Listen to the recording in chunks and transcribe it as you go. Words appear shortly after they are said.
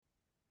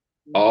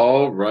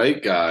All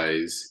right,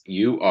 guys,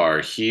 you are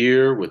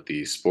here with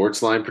the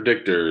Sports Line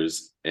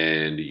Predictors,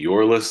 and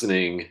you're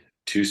listening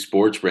to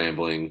Sports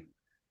Rambling,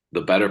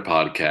 the Better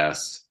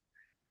podcast.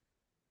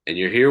 And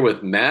you're here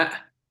with Matt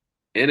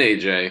and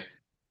AJ.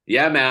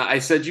 Yeah, Matt, I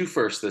said you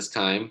first this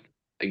time.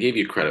 I gave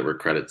you credit where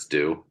credit's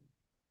due.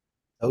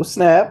 Oh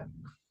snap.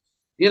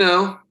 You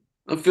know,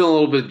 I'm feeling a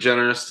little bit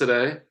generous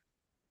today.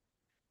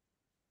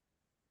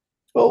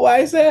 Well, why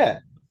is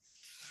that?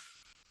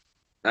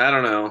 I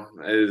don't know.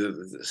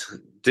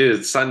 Dude,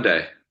 it's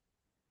Sunday.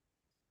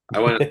 I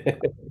went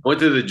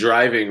to the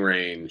driving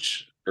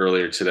range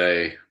earlier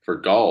today for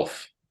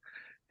golf.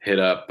 Hit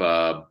up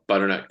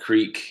Butternut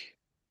Creek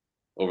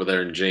over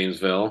there in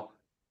Jamesville.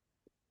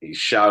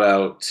 Shout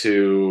out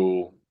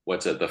to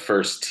what's it, the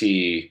First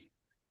Tee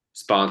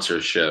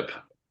sponsorship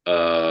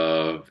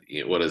of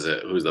what is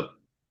it? Who's the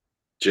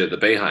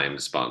Bayheim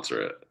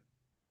sponsor it?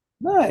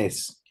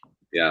 Nice.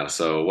 Yeah,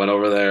 so went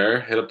over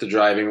there, hit up the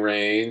driving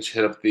range,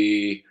 hit up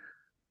the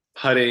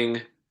putting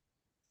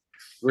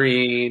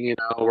green,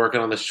 working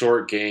on the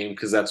short game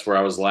because that's where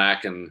I was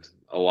lacking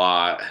a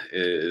lot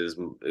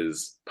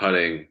is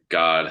putting.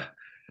 God,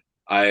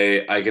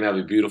 I can have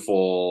a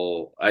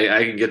beautiful.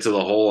 I can get to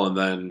the hole and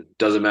then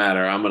doesn't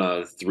matter. I'm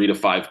gonna 3 to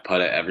 5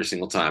 putt it every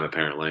single time.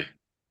 Apparently,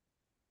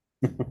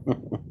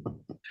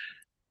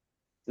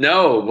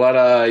 no,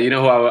 but you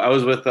know who I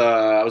was with?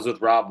 I was with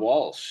Rob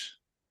Walsh.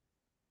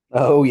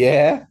 Oh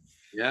yeah.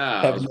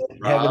 Yeah, I was Having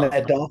with having Rob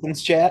that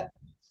Dolphins chat.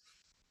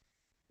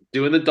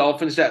 doing the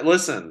Dolphins chat.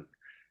 Listen,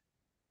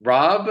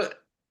 Rob,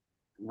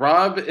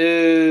 Rob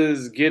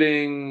is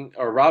getting,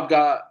 or Rob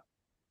got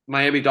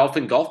Miami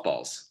Dolphin golf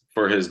balls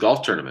for his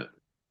golf tournament.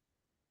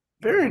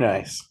 Very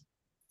nice.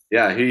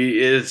 Yeah, he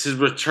is his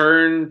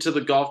return to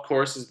the golf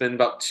course has been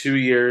about 2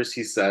 years,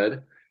 he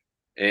said.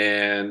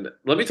 And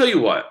let me tell you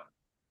what,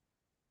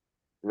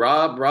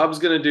 Rob's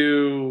gonna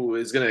do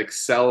is gonna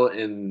excel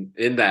in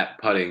that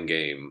putting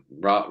game.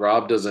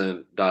 Rob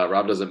doesn't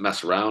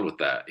mess around with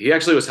that. He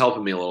actually was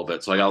helping me a little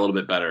bit, so I got a little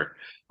bit better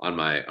on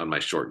my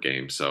short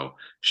game. So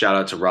shout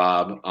out to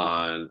Rob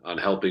on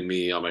helping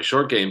me on my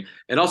short game.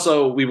 And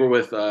also we were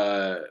with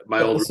my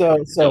So old so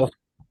roommate, so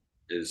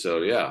and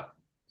so yeah.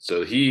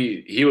 So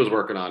he was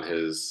working on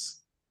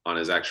his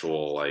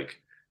actual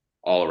like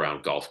all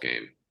around golf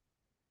game.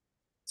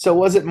 so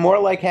was it more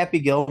like Happy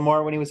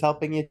Gilmore when he was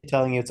helping you,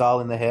 telling you it's all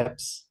in the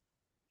hips?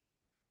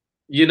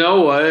 You know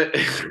what?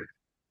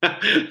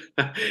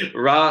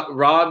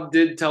 Rob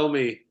did tell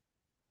me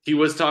he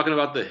was talking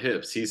about the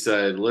hips. He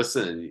said,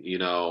 "Listen,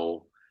 a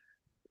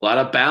lot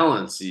of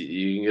balance.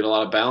 You can get a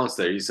lot of balance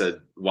there." He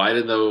said,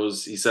 "Widen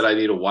those." He said, "I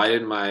need to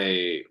widen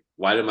my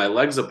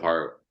legs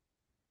apart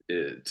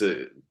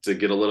to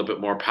get a little bit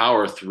more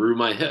power through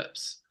my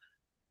hips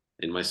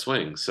in my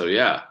swing." So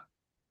yeah,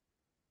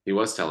 he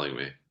was telling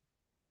me.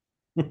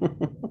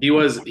 He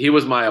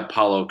was my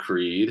Apollo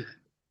Creed,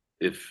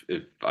 if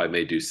I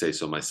may do say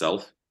so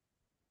myself.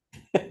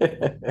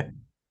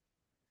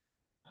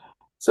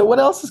 So what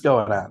else is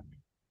going on?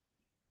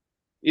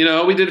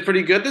 We did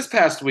pretty good this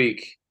past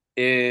week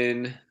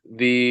in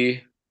the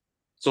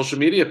social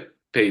media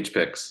page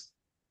picks.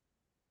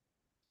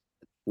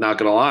 Not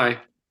gonna lie,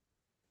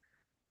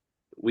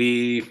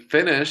 we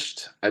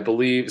finished, I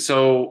believe.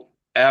 So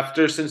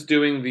after since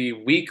doing the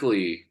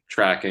weekly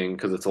tracking,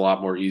 because it's a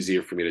lot more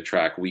easier for me to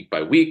track week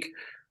by week,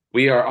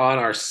 we are on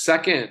our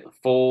second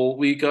full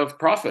week of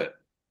profit,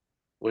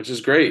 which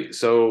is great.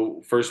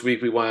 So first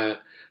week we went a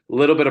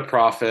little bit of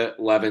profit,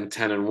 11,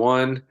 10, and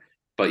 1.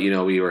 But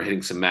we were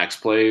hitting some max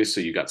plays, so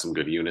you got some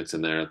good units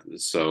in there.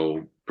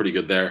 So pretty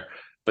good there.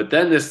 But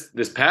then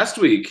this past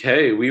week,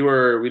 hey, we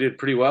did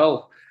pretty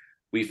well.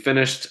 We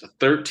finished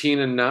 13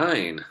 and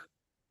 9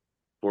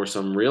 for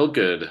some real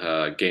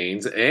good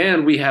gains,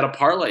 and we had a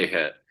parlay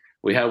hit.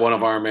 We had one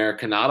of our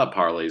Americanata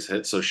parlays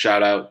hit. So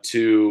shout out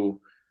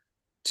to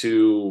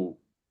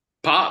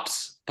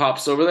Pops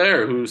over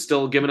there, who's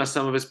still giving us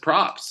some of his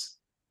props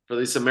for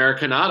these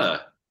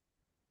Americanata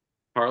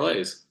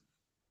parlays.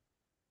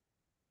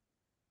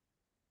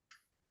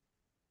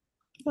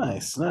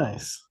 Nice,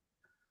 nice.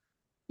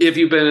 If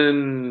you've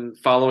been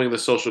following the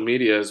social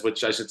medias,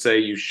 which I should say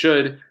you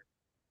should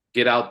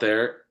get out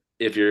there.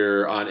 If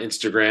you're on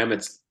Instagram,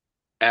 it's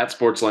at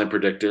Sportsline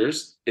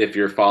Predictors. If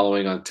you're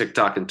following on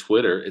TikTok and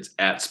Twitter, it's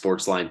at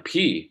Sportsline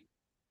P.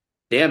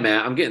 Damn,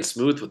 man, I'm getting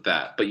smooth with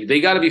that. But they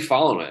got to be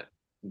following it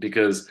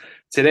because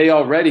today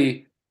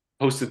already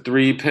posted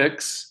 3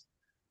 picks.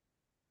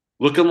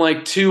 Looking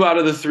like 2 out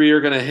of the 3 are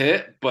going to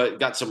hit,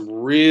 but got some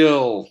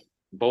real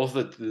both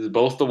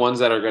the ones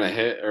that are going to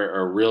hit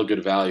are real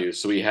good value.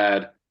 So we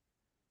had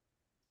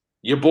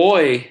your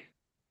boy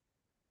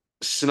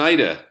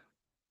Snyder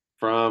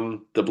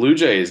from the Blue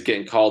Jays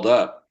getting called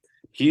up.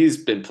 He's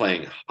been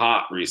playing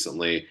hot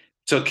recently.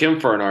 Took him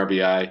for an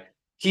RBI.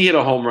 He hit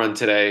a home run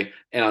today,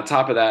 and on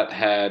top of that,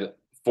 had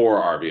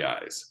 4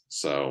 RBIs.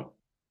 So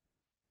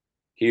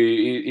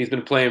he's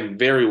been playing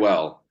very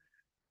well.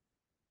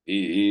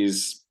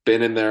 He's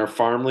been in their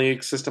farm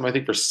league system, I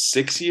think, for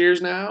 6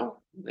 years now.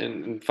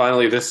 And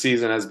finally, this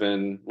season has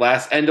been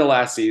last end of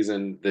last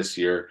season. This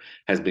year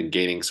has been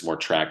gaining some more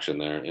traction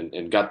there,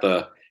 and got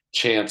the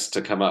chance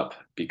to come up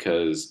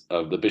because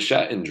of the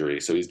Bichette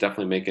injury. So he's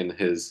definitely making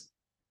his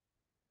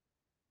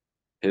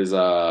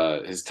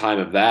time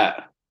of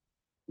that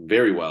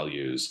very well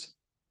used.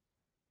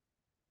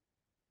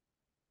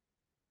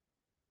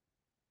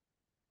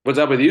 What's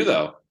up with you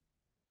though?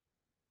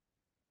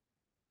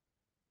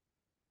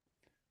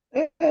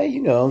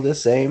 The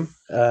same.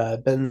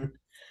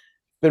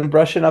 Been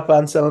brushing up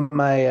on some of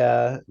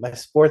my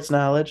sports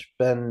knowledge.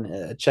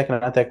 Been checking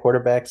out that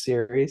quarterback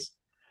series.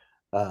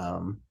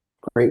 Um,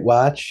 Great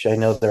watch. I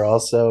know they're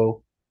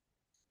also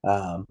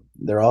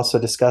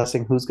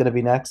discussing who's going to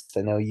be next.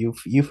 I know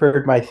you've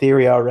heard my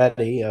theory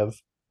already of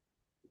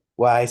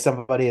why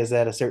somebody is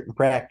at a certain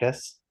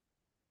practice.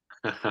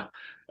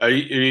 Are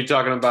you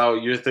talking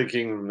about you're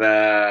thinking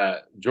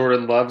that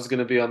Jordan Love's going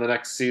to be on the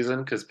next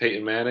season because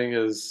Peyton Manning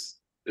is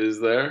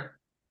there?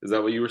 Is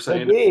that what you were Could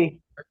saying? be.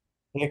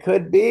 It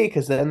could be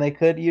because then they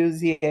could use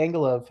the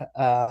angle of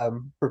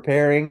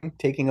preparing,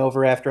 taking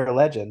over after a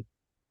legend.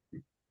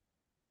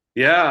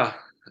 Yeah,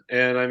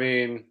 and I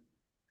mean,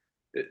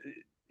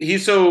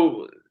 he's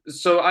so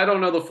I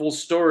don't know the full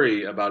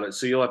story about it,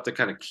 so you'll have to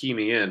kind of key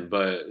me in.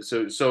 But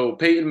so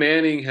Peyton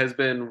Manning has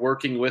been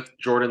working with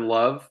Jordan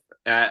Love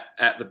at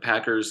the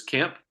Packers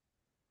camp.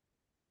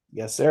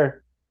 Yes,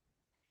 sir.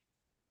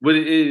 Would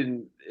it,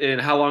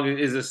 and how long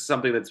is this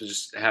something that's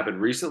just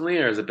happened recently,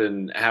 or has it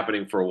been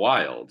happening for a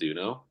while? Do you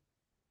know?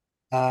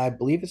 I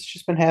believe it's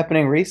just been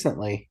happening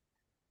recently.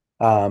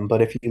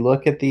 But if you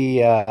look at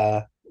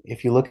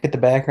the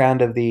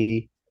background of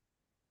the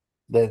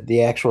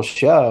actual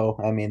show,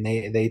 I mean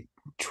they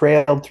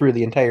trailed through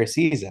the entire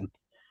season.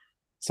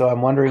 So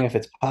I'm wondering if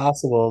it's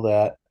possible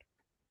that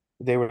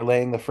they were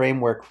laying the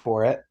framework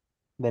for it.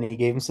 Then he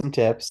gave him some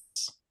tips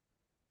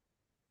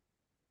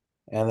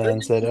and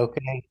then said,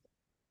 "Okay,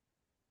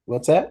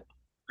 what's that?"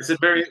 I said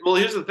very well.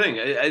 Here's the thing.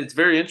 It's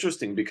very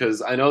interesting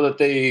because I know that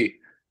they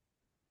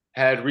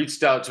had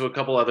reached out to a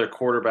couple other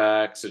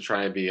quarterbacks to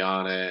try and be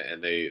on it,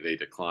 and they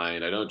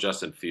declined. I know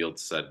Justin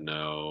Fields said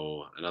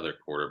no. Another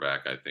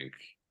quarterback, I think,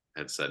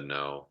 had said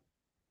no.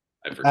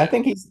 I I forget.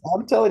 think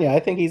I'm telling you, I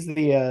think he's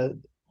the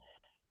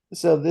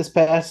so this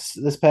past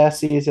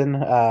season,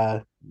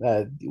 uh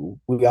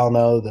we all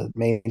know the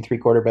main three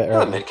quarterback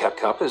The or Midcap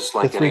Cup is the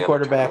like three any other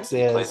tournament. quarterbacks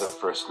You play the is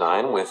first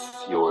nine with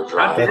your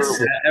God damn driver. that's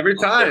it! Every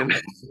time.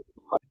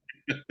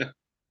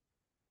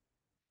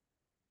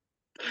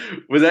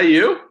 Was that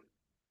you?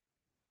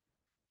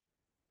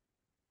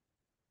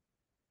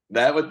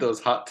 That with those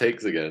hot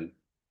takes again.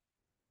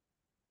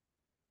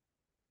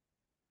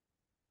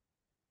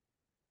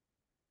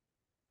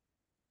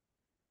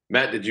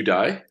 Matt, did you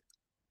die?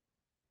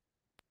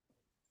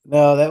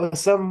 no, that was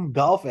some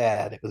golf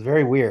ad. It was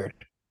very weird.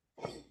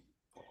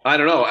 I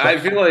don't know. But I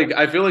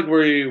feel like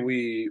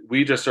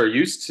we just are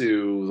used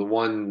to the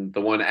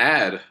one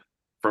ad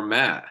from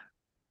Matt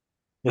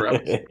per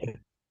episode.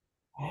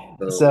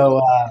 So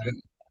so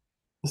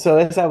so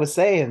as I was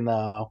saying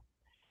though,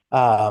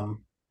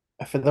 um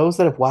for those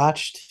that have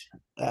watched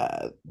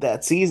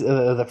that season,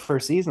 the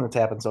first season that's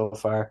happened so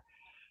far,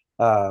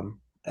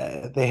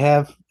 they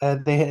have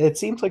they it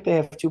seems like they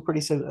have two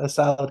pretty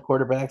solid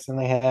quarterbacks, and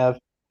they have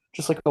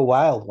just like a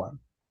wild one.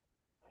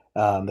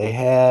 They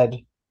had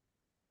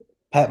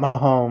Pat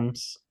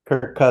Mahomes,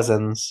 Kirk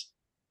Cousins,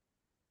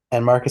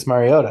 and Marcus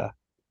Mariota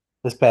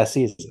this past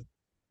season.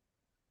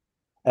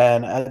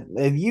 And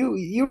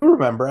you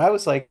remember, I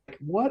was like,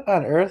 "What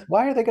on earth?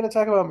 Why are they going to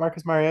talk about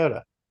Marcus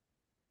Mariota?"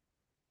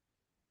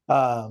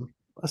 Um,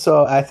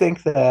 so I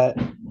think that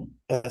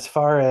as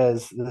far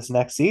as this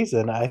next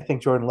season, I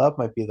think Jordan Love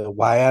might be the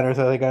why on earth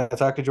are they going to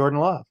talk to Jordan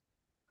Love?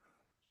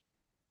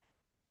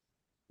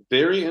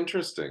 very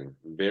interesting.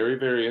 Very,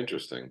 very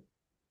interesting.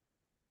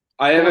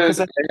 I Well, haven't because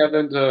I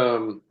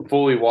haven't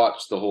fully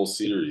watched the whole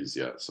series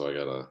yet, so I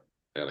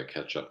gotta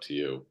catch up to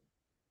you.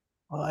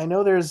 I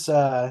know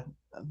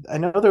I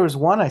know there was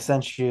one I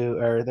sent you,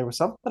 or there was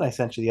something I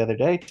sent you the other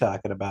day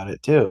talking about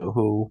it too.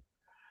 Who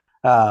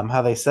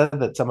how they said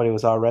that somebody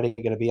was already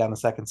going to be on the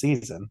second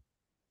season.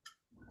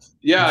 I'm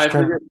Yeah, just I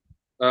trying to. forget.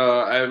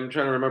 I'm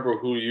trying to remember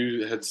who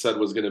you had said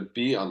was going to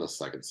be on the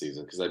second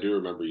season because I do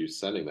remember you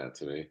sending that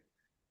to me.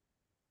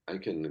 I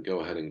can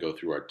go ahead and go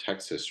through our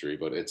text history,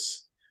 but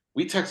it's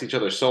we text each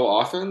other so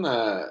often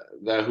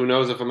that who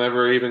knows if I'm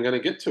ever even going to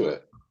get to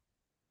it.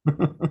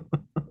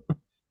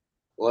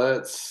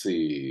 Let's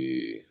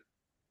see.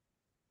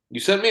 You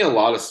sent me a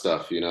lot of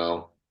stuff,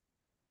 Yeah,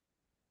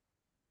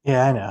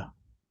 I know.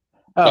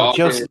 Oh,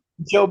 Dog and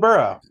Joe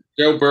Burrow.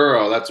 Joe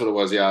Burrow. That's what it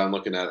was. Yeah, I'm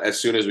looking at it. As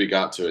soon as we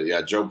got to it.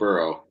 Yeah, Joe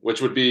Burrow,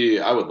 which would be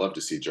I would love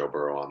to see Joe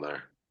Burrow on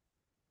there.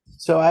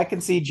 So I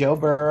can see Joe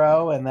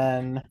Burrow, and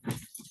then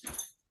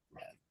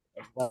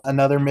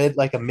another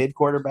like a mid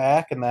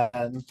quarterback, and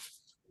then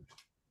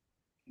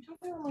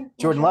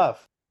Jordan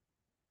Love.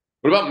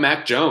 What about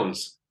Mac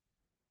Jones?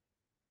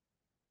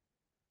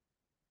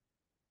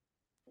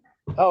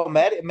 Oh,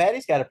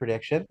 Maddie's got a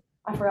prediction.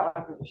 I forgot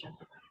my prediction.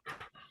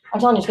 I'm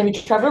telling you, it's gonna be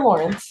Trevor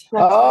Lawrence.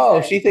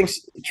 Oh, she thinks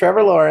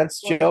Trevor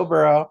Lawrence, Joe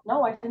Burrow.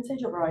 No, I didn't say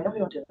Joe Burrow. I know he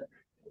won't do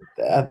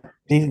it.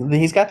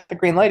 He's got the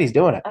green light. He's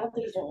doing it. I don't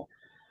think he's doing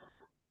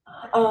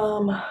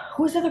it.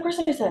 Who's the other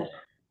person I said?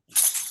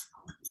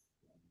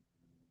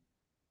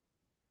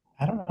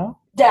 I don't know.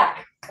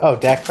 Dak. Oh,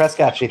 Dak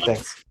Prescott, she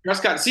thinks.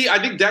 Prescott. See, I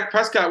think Dak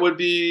Prescott would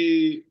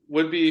be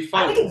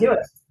fun. I think he'd do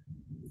it.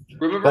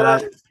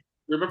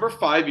 Remember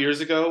 5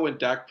 years ago when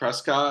Dak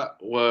Prescott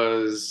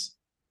was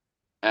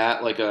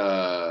at like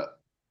a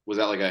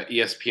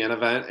ESPN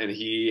event and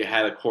he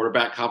had a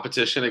quarterback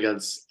competition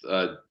against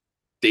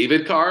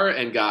David Carr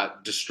and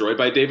got destroyed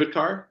by David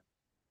Carr?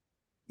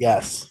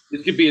 Yes.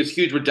 This could be his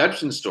huge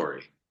redemption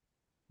story.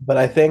 But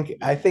I think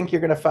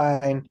you're going to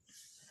find,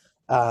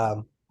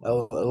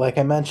 like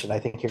I mentioned, I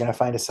think you're going to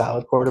find a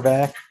solid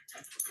quarterback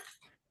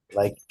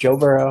like Joe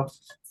Burrow,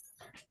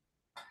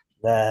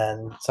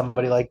 then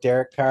somebody like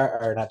Dak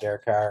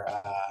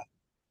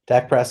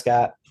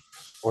Prescott,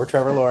 or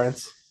Trevor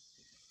Lawrence,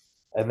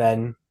 and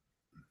then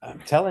I'm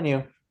telling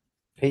you,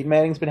 Peyton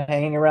Manning's been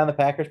hanging around the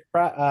Packers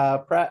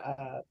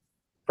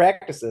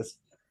practices.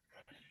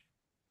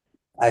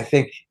 I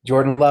think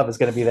Jordan Love is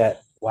going to be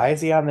that. Why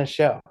is he on this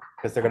show?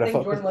 Because they're going to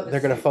focus.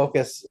 They're going to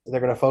focus. They're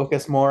going to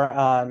focus more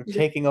on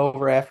taking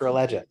over after a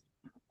legend.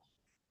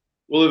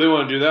 Well, if they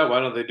want to do that, why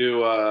don't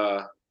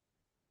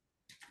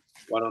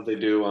they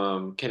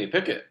do Kenny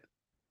Pickett?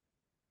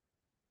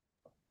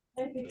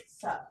 Maybe it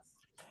sucks.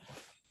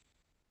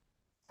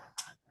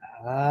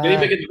 Kenny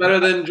Pickett's better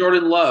than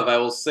Jordan Love. I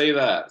will say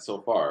that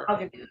so far. I'll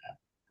give you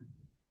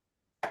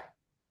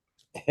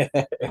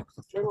that.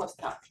 Jordan Love's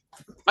tough.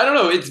 I don't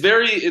know. It's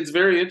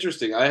very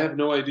interesting. I have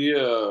no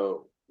idea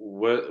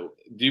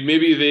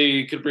maybe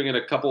they could bring in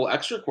a couple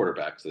extra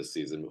quarterbacks this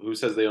season. Who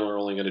says they are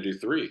only going to do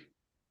 3?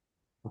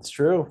 It's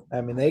true.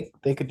 I mean, they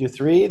could do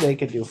 3, they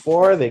could do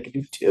 4, they could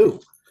do 2.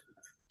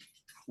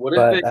 What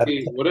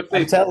if they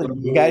I'm telling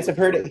you, you guys have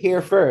heard it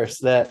here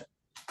first that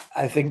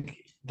I think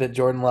that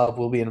Jordan Love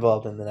will be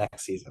involved in the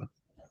next season.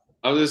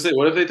 I was going to say,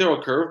 what if they throw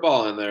a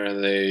curveball in there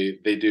and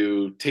they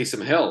do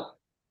Taysom Hill?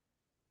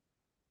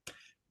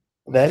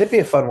 That'd be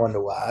a fun one to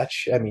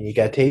watch. I mean, you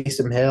got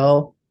Taysom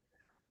Hill.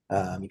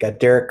 You got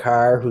Derek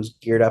Carr, who's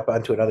geared up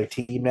onto another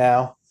team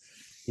now.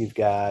 You've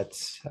got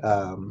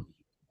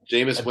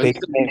Jameis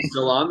Winston, who's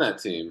still on that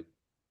team.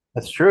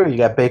 That's true. You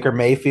got Baker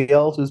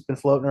Mayfield, who's been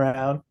floating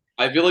around.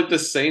 I feel like the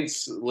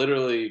Saints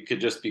literally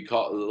could just be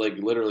called, like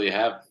literally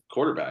have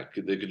quarterback.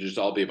 They could just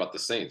all be about the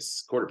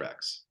Saints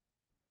quarterbacks.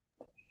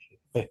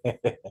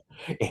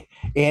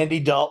 Andy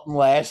Dalton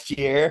last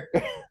year.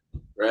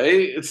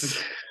 Right? It's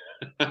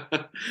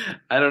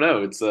I don't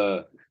know. It's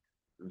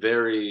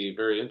very,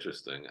 very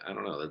interesting. I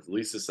don't know. At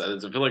least I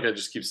feel like I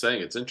just keep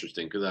saying it's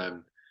interesting because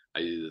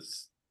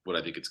it's what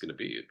I think it's going to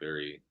be.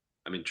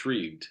 I'm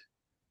intrigued.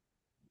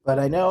 But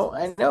I know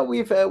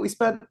we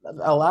spent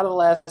a lot of the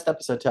last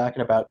episode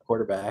talking about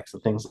quarterbacks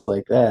and things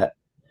like that.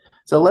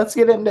 So let's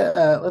get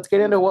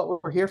into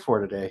what we're here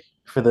for today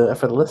for the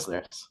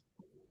listeners.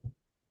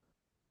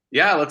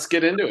 Yeah, let's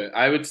get into it.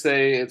 I would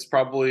say it's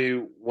probably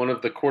one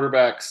of the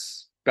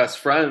quarterback's best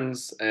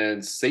friends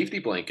and safety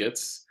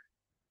blankets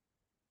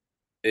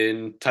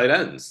in tight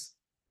ends.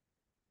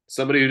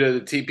 Somebody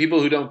people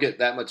who don't get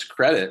that much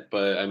credit,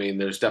 but I mean,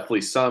 there's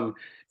definitely some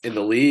in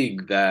the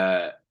league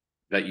that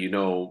you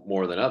know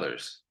more than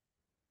others.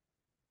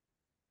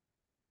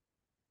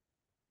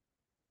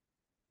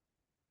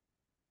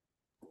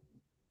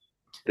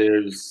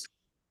 There's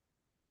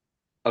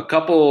a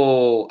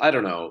couple, I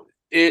don't know.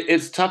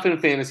 It's tough in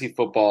fantasy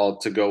football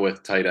to go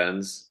with tight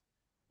ends.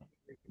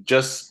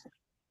 Just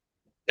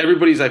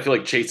everybody's, I feel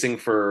like, chasing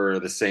for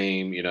the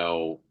same,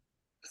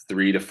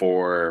 3 to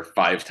 4,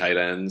 5 tight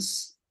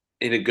ends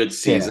in a good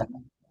season.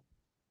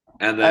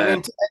 Yeah. And then, I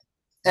mean,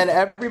 and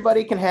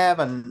everybody can have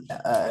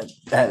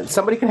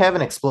somebody can have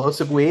an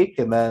explosive week,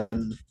 and then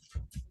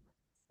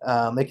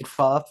they could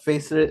fall off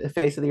the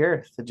face of the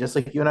earth, just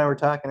like you and I were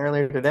talking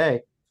earlier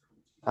today.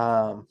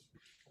 How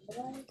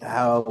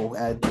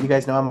you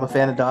guys know I'm a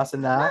fan of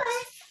Dawson Knox,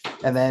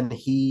 and then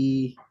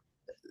he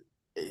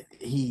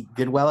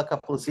did well a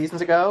couple of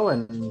seasons ago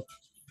and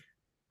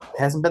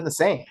hasn't been the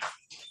same.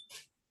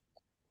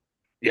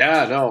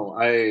 Yeah, no,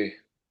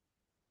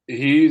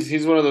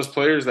 he's one of those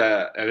players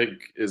that I think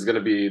is going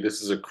to be,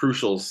 this is a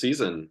crucial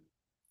season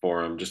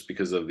for him just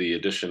because of the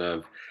addition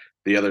of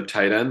the other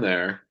tight end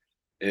there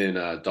in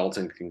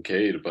Dalton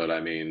Kincaid. But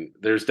I mean,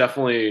 there's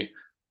definitely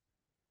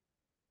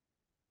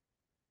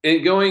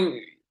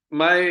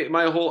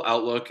my whole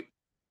outlook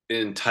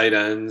in tight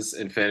ends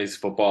in fantasy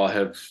football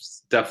have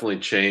definitely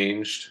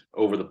changed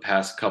over the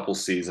past couple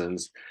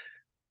seasons,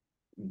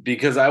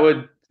 because I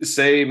would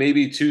say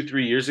maybe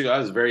 2-3 years ago, I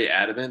was very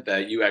adamant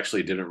that you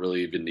actually didn't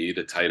really even need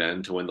a tight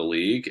end to win the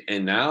league.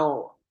 And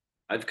now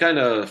I've kind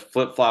of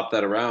flip-flopped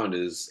that around.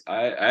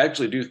 I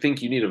actually do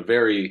think you need a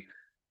very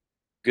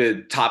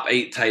good top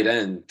 8 tight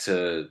end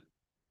to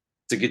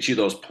get you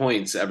those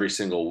points every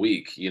single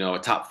week. A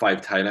top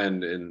 5 tight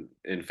end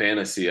in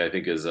fantasy, I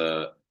think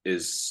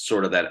is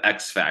sort of that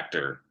X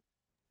factor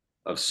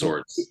of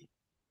sorts.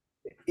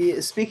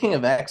 Speaking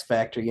of X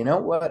Factor, you know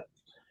what?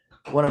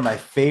 One of my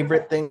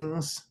favorite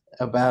things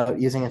about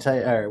using a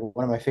tight, or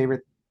one of my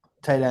favorite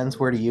tight ends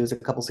were to use a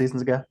couple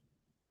seasons ago.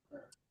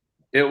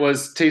 It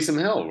was Taysom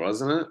Hill,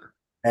 wasn't it?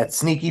 That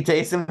sneaky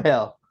Taysom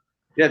Hill.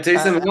 Yeah,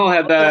 Taysom Hill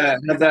had that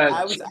cheat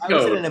I was in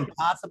code. an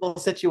impossible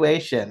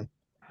situation,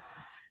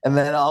 and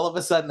then all of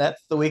a sudden,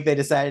 that's the week they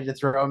decided to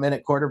throw him in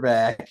at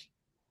quarterback.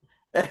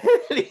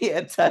 He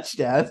had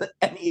touchdowns,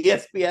 and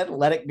ESPN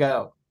let it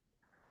go.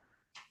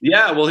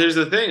 Yeah, well, here's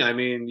the thing. I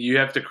mean, you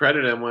have to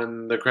credit him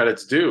when the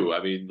credit's due.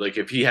 I mean, like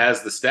if he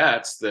has the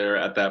stats there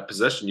at that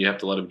position, you have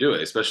to let him do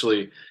it,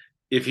 especially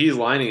if he's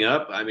lining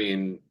up. I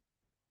mean,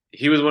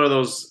 he was one of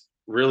those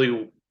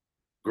really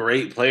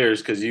great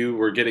players because you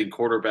were getting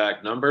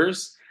quarterback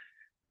numbers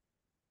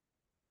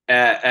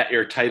at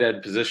your tight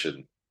end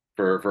position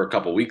for a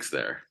couple weeks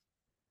there.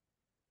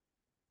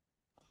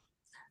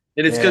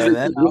 And it's because Yeah,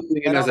 they and keep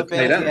listing him then as all a the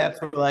tight fantasy end.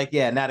 apps were like,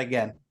 "Yeah, not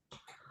again."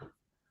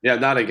 Yeah,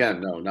 not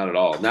again. No, not at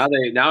all. Now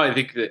I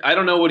think that I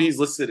don't know what he's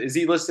listed. Is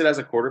he listed as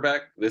a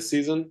quarterback this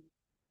season?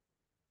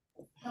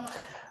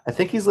 I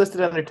think he's listed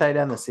under tight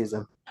end this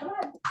season.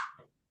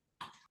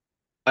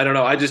 I don't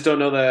know. I just don't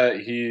know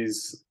that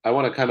he's. I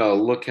want to kind of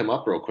look him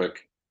up real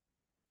quick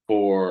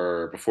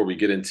for before we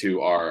get into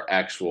our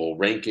actual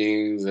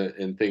rankings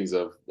and things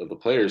of the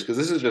players because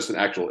this is just an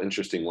actual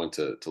interesting one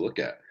to look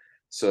at.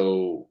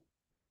 So,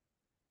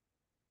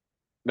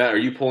 Matt, are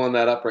you pulling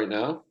that up right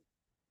now?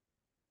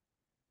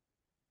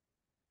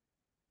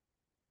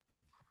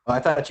 Oh, I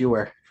thought you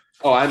were.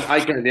 Oh, I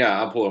can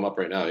yeah, I'm pulling him up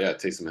right now. Yeah,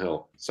 Taysom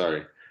Hill.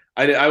 Sorry.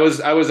 I was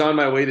on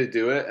my way to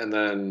do it and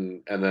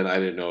then I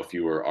didn't know if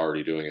you were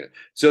already doing it.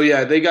 So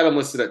yeah, they got him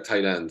listed at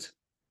tight end.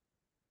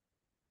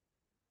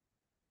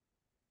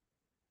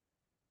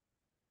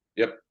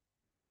 Yep.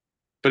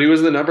 But he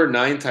was the number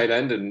 9 tight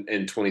end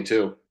in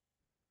 22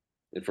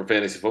 for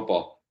fantasy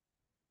football.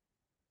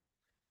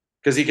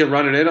 Because he can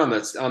run it in on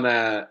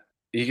that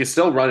he can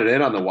still run it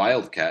in on the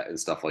Wildcat and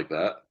stuff like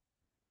that.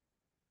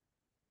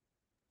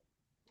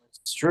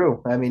 It's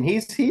true. I mean,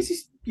 he's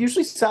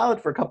usually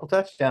solid for a couple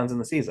touchdowns in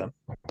the season.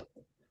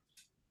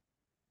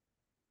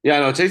 Yeah,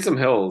 no, Taysom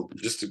Hill,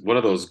 just one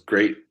of those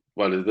great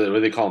what do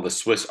they call him, the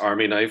Swiss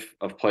Army knife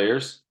of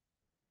players?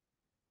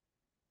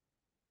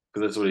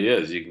 Because that's what he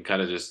is. You can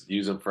kind of just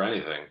use him for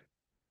anything.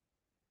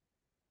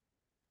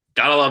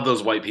 Gotta love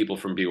those white people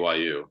from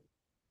BYU.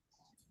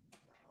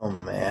 Oh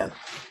man.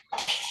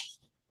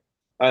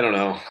 I don't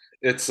know.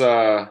 It's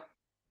I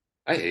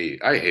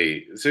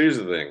hate. So here's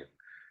the thing.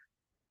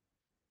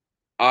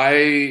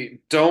 I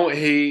don't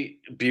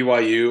hate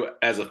BYU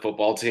as a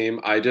football team.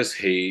 I just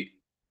hate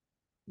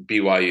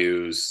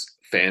BYU's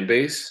fan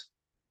base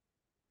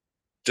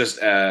just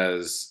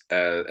as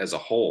a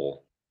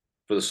whole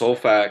for the sole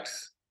fact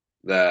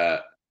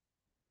that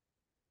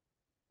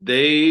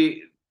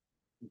they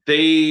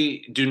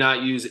they do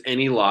not use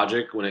any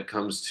logic when it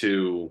comes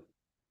to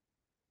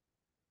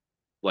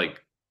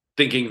like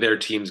thinking their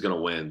team's going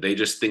to win. They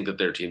just think that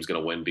their team's going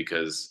to win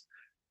because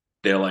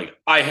they're like,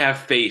 I have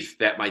faith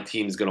that my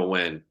team's going to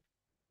win.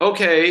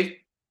 Okay,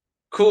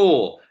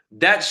 cool.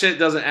 That shit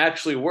doesn't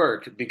actually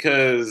work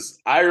because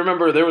I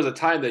remember there was a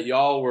time that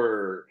y'all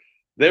were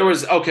there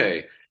was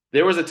okay.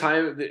 There was a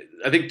time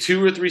I think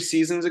 2 or 3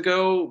 seasons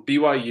ago,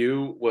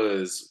 BYU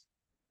was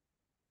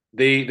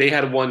they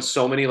had won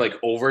so many like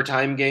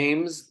overtime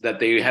games that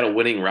they had a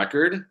winning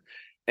record.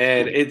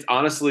 And it's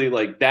honestly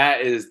like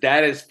that is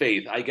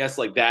faith. I guess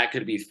like that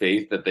could be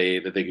faith that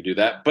they could do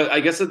that. But I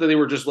guess that they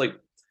were just like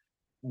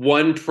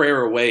one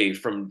prayer away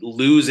from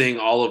losing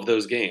all of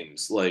those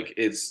games. Like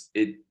it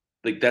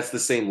like that's the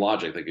same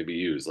logic that could be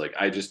used. Like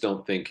I just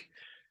don't think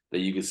that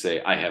you could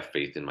say I have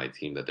faith in my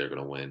team that they're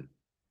going to win.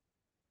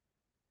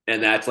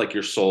 And that's like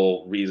your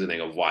sole reasoning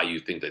of why you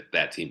think that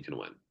that team can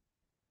win.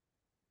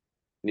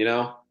 You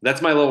know?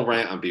 That's my little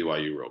rant on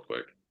BYU real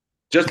quick.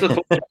 Just the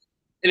football,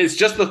 and it's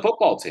just the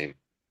football team.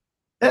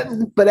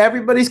 But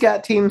everybody's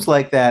got teams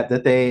like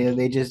that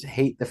they just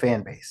hate the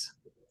fan base.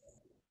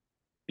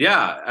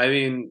 Yeah, I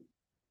mean,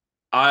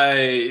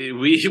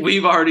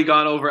 we've already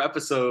gone over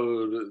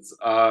episodes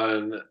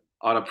on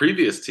a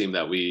previous team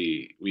that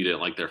we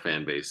didn't like their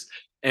fan base,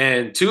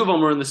 and 2 of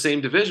them were in the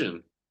same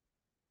division.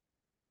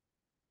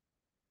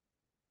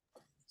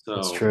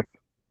 That's So I'm true.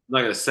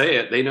 not gonna say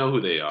it. They know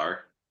who they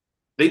are.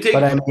 They But take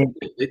I mean,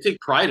 they take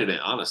pride in it,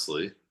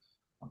 honestly.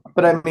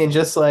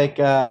 just like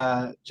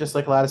a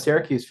lot of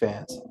Syracuse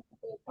fans,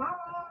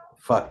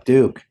 fuck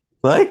Duke.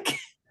 Like,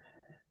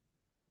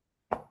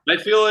 I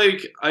feel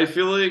like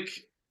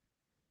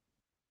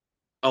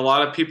a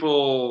lot of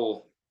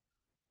people.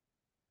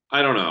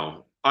 I don't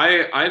know.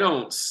 I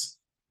don't.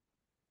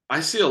 I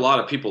see a lot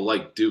of people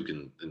like Duke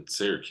and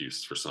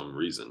Syracuse for some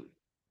reason.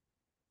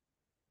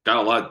 Got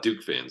a lot of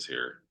Duke fans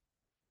here.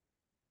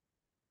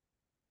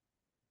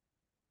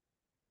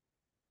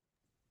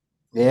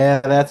 yeah,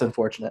 that's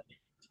unfortunate.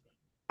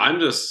 I'm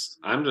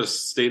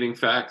just stating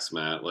facts,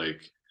 Matt.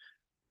 Like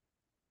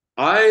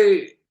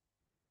I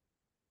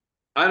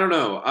I don't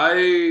know.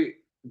 I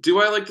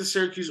like the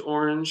Syracuse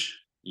orange?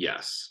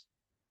 Yes.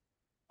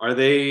 Are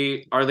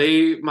they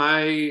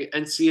my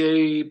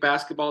NCAA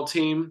basketball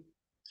team?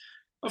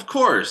 Of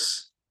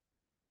course.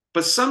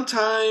 But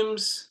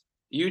sometimes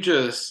you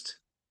just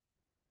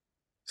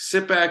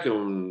sit back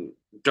and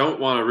don't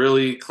want to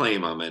really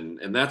claim them,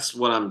 and that's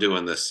what I'm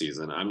doing this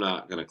season. I'm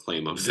not going to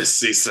claim them this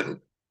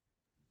season.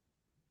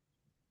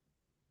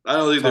 I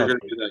don't think they're going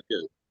to do that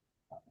good.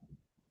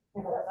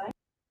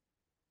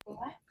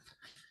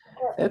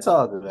 It's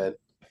all good.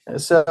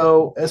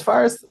 So, as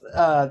far as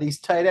these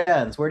tight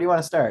ends, where do you want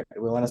to start?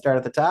 Do we want to start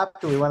at the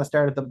top? Do we want to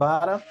start at the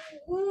bottom?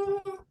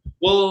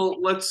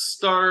 Well, let's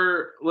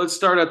start at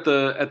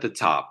the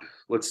top.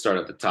 Let's start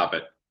at the top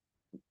at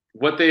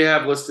what they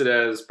have listed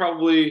as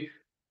probably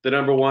the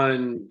number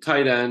one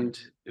tight end,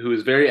 who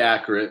is very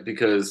accurate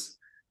because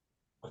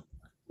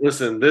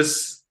listen,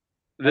 this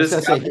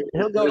guy,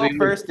 he'll go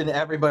first in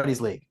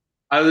everybody's league.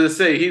 I was gonna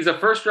say he's a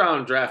first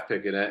round draft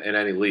pick in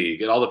any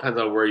league. It all depends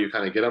on where you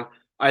kind of get him.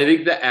 I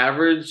think the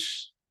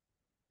average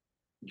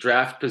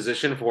draft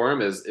position for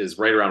him is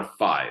right around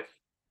 5.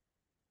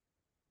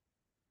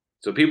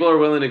 So people are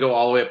willing to go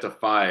all the way up to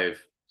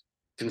 5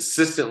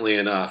 consistently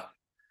enough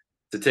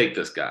to take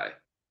this guy,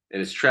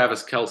 and it's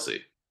Travis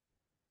Kelce.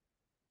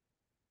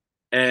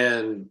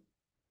 And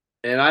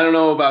I don't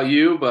know about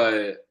you,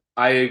 but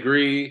I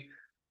agree.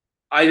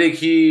 I think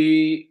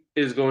he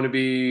is going to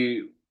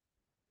be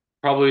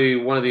probably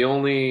one of the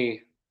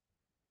only.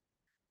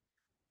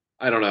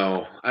 I don't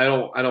know. I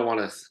don't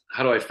want to.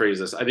 How do I phrase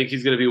this? I think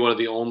he's going to be one of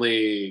the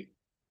only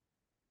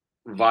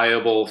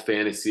viable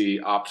fantasy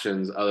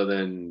options other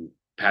than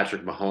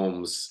Patrick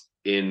Mahomes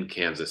in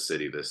Kansas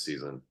City this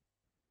season.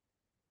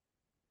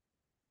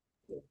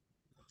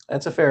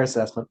 That's a fair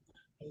assessment.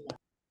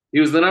 He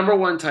was the number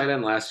 1 tight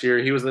end last year.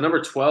 He was the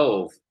number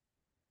 12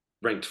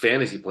 ranked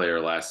fantasy player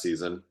last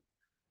season.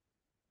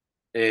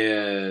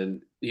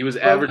 And he was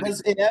averaging.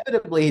 Because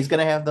inevitably he's going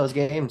to have those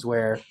games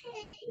where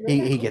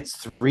he gets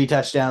 3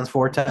 touchdowns,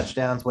 4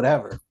 touchdowns,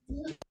 whatever.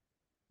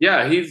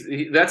 Yeah,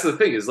 that's the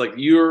thing is like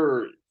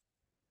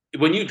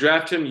when you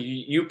draft him,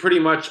 you pretty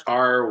much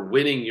are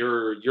winning.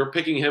 You're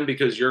picking him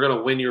because you're going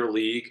to win your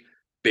league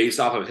based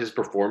off of his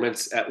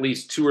performance at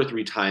least 2 or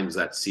 3 times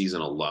that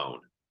season alone.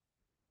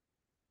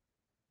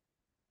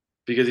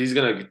 Because he's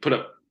going to put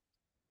up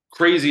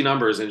crazy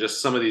numbers in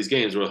just some of these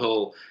games where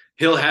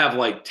he'll have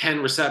like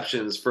 10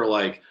 receptions for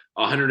like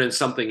 100 and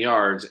something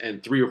yards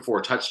and 3 or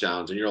 4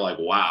 touchdowns, and you're like,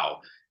 wow.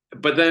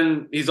 But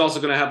then he's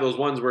also going to have those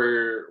ones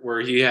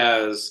where he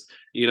has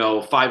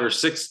 5 or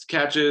 6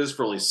 catches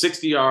for only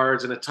 60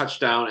 yards and a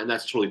touchdown, and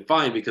that's totally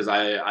fine because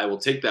I will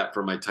take that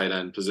for my tight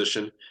end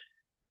position.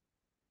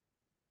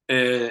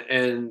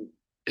 And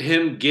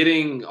him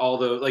getting all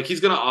the he's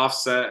going to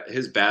offset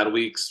his bad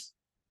weeks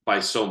by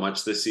so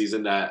much this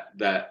season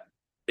that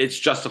it's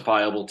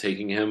justifiable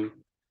taking him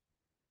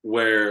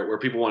where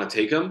people want to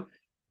take him.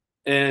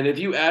 And if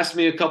you asked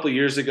me a couple of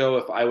years ago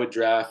if I would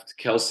draft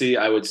Kelce,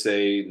 I would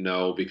say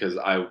no because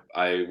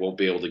I won't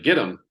be able to get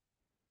him.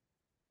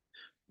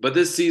 But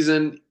this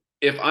season,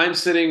 if I'm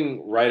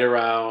sitting right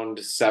around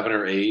 7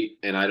 or 8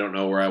 and I don't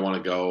know where I want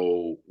to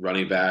go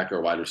running back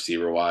or wide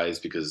receiver wise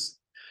because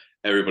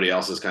everybody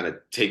else is kind of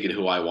taking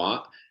who I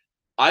want,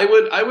 I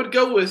would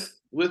go with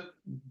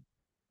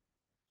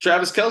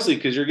Travis Kelce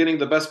because you're getting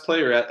the best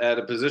player at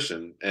a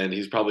position, and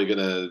he's probably going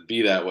to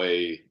be that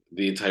way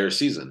the entire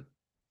season,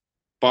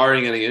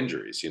 barring any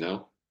injuries.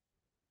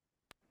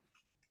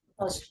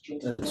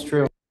 That's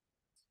true.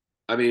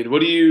 I mean, what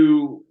do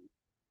you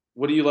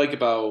like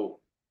about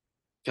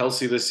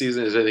Kelce this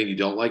season? Is there anything you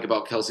don't like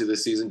about Kelce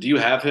this season? Do you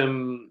have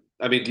him?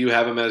 I mean, do you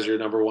have him as your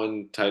number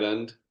 1 tight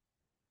end?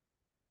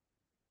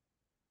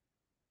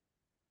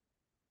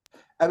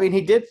 I mean,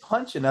 he did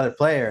punch another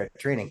player at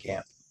training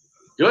camp.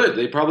 Good.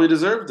 They probably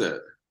deserved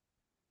it.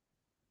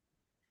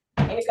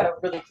 And he's got a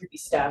really creepy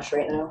stash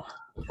right now.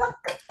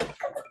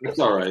 It's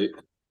all right.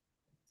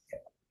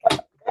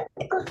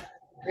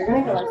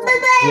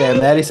 Yeah,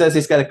 Maddie says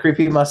he's got a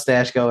creepy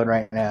mustache going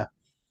right now.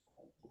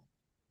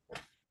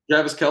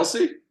 Travis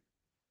Kelce?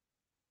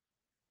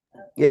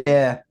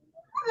 Yeah.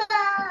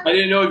 I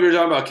didn't know if you were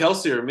talking about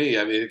Kelce or me.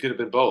 I mean, it could have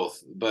been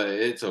both, but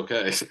it's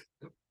okay.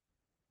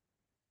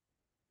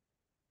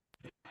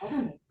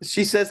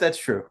 She says that's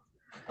true.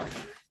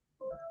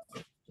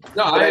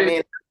 No, I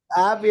mean,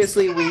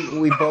 obviously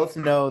we both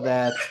know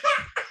that.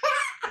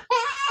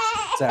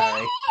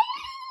 Sorry,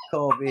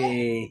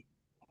 Colby.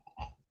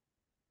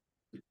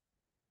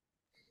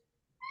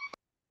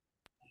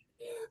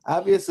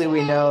 Obviously,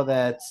 we know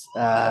that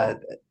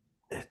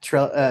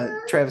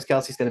Travis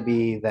Kelce's going to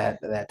be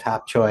that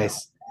top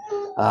choice.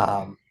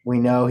 We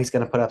know he's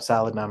going to put up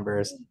solid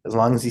numbers as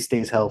long as he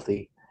stays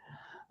healthy.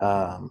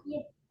 I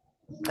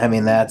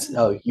mean,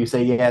 you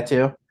say yeah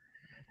too?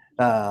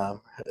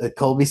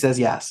 Colby says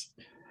yes.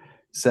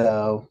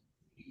 So,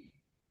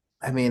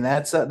 I mean,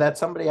 that's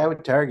somebody I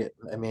would target.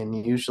 I mean,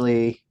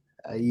 usually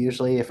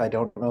if I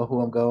don't know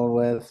who I'm going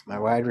with, my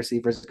wide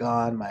receiver's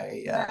gone,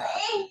 my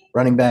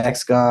running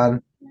back's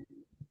gone.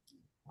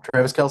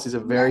 Travis Kelce's a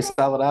very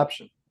solid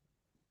option.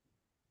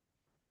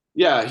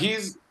 Yeah,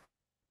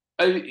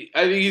 I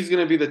think he's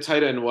going to be the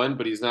tight end one,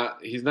 but he's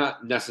not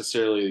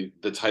necessarily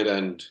the tight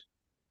end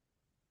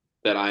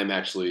that I'm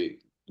actually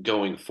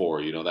going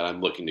for. That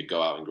I'm looking to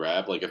go out and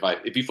grab. Like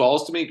if he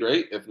falls to me,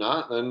 great. If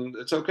not, then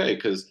it's okay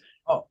because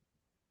Oh,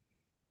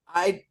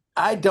 I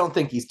don't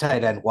think he's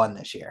tight end one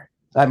this year.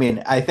 I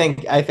mean, I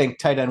think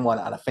tight end one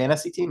on a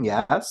fantasy team,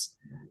 yes,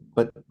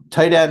 but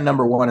tight end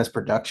number one is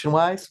production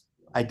wise.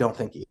 I don't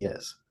think he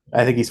is.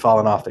 I think he's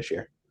fallen off this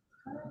year.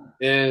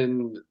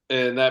 and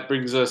that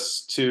brings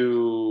us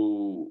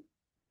to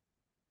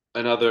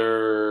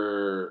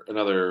another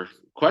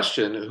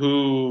question.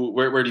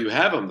 Where do you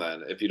have him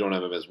then? If you don't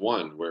have him as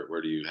one,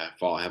 where do you have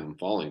him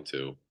falling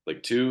to?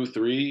 Like two,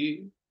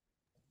 three?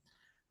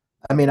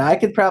 I mean, I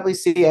could probably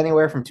see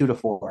anywhere from 2 to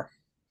 4.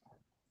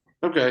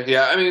 Okay,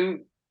 yeah. I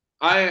mean,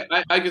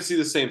 I could see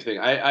the same thing.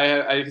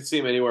 I could see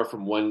him anywhere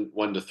from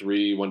one to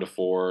three, 1 to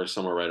 4,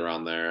 somewhere right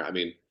around there. I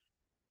mean,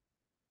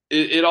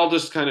 it all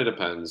just kind of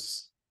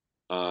depends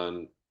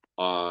on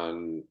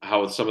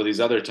how some of these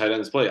other tight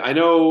ends play. I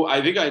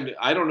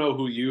don't know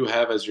who you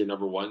have as your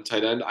number one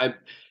tight end.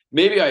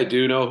 Maybe I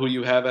do know who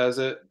you have as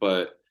it,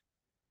 but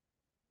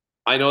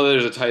I know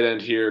there's a tight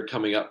end here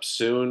coming up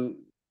soon.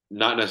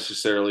 Not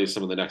necessarily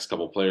some of the next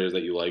couple players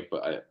that you like,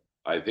 but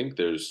I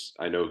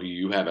know who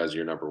you have as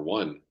your number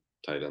one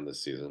tight end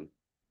this season.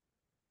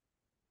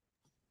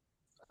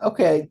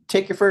 Okay,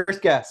 take your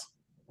first guess.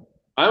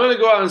 I'm going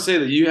to go out and say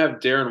that you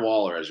have Darren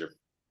Waller as your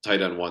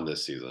tight end one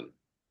this season.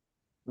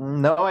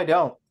 No, I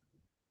don't.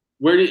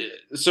 Where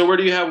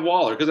do you have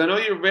Waller? Because I know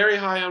you're very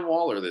high on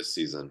Waller this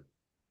season.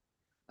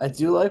 I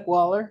do like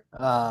Waller,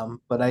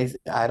 but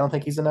I don't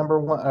think he's a number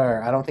one,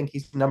 or I don't think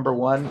he's number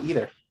one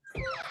either.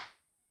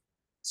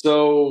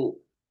 So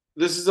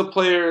this is a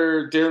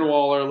player, Darren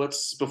Waller.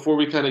 Before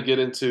we kind of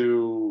get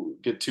too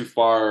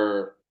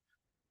far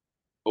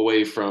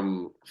away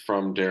from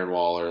Darren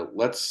Waller,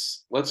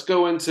 let's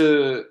go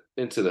into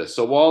this.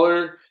 So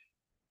Waller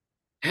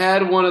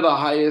had one of the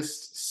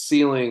highest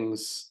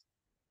ceilings,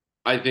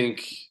 I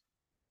think,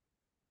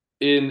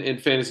 in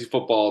fantasy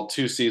football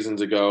 2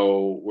 seasons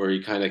ago, where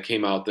he kind of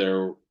came out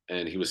there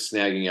and he was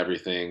snagging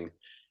everything.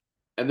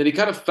 And then he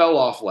kind of fell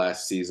off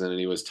last season and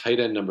he was tight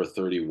end number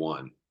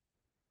 31.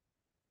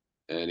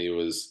 And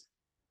a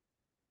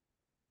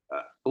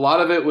lot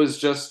of it was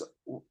just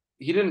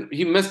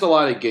he missed a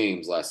lot of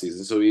games last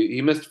season. So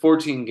he missed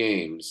 14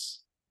 games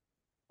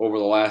over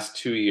the last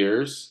 2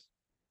 years.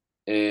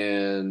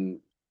 And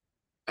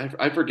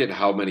I forget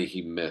how many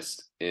he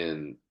missed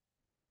in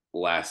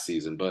last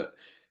season, but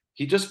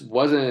he just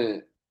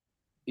wasn't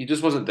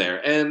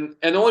there. And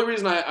the only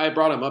reason I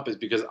brought him up is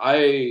because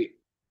I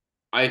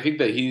think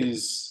that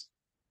he's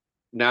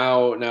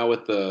now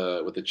with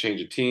the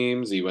change of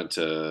teams, he went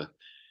to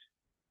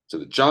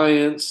the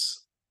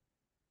Giants.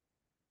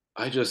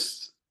 I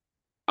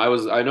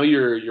know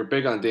you're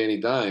big on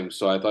Danny Dimes,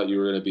 so I thought you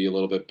were going to be a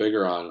little bit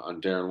bigger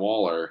on Darren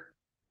Waller,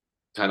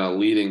 kind of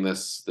leading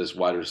this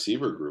wide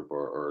receiver group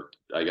or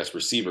I guess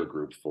receiver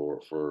group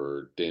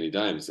for Danny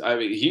Dimes. I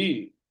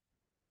mean,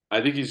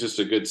 I think he's just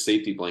a good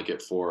safety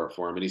blanket for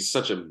him, and he's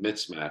such a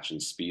mismatch in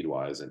speed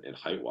wise and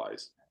height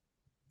wise.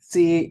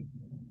 See,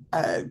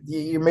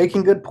 you're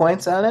making good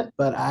points on it,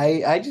 but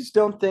I just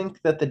don't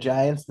think that the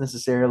Giants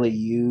necessarily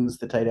use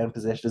the tight end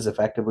position as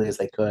effectively as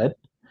they could.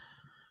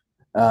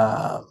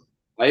 I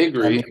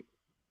agree. I mean,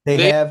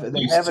 they have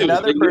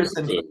another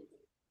person.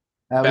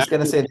 I was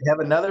going to say they have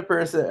another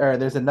person, or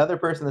there's another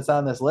person that's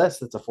on this list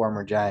that's a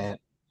former Giant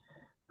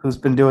who's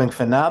been doing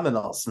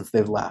phenomenal since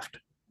they've left.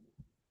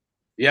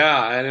 Yeah,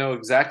 I know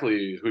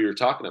exactly who you're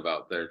talking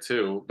about there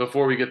too.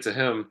 Before we get to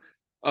him,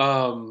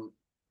 um,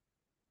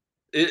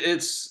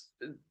 it's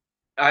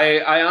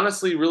I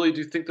honestly really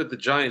do think that the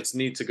Giants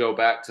need to go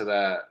back to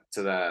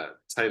that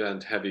tight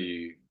end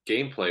heavy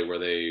gameplay where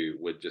they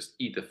would just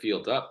eat the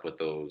field up with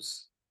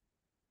those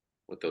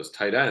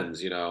tight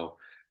ends.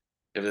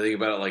 If you think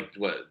about it, like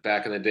what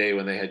back in the day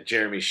when they had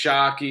Jeremy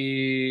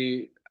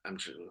Shockey, I'm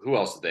sure who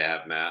else did they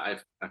have,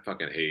 Matt? I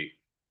fucking hate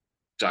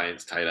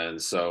Giants tight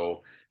ends.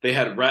 So they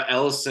had Rhett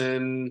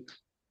Ellison.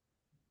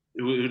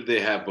 Who did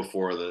they have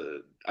before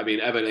I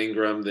mean, Evan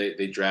Ingram,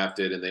 they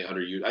drafted and they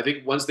underutilized. I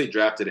think once they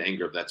drafted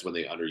Ingram, that's when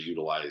they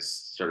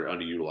started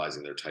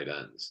underutilizing their tight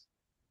ends.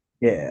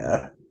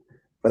 Yeah,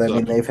 but I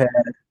mean, they've had,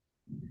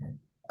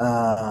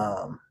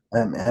 I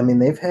mean,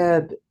 they've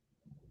had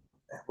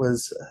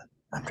was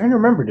I'm trying to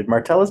remember. Did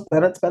Martellus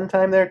Bennett spend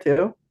time there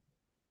too?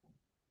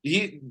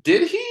 He?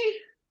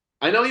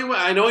 I know he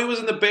was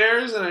in the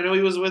Bears, and I know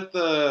he was with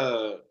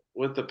the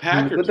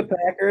Packers. He was with the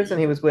Packers, and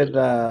he was with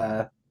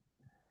the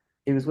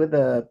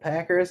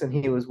Packers, and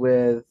he was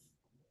with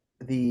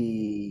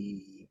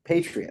the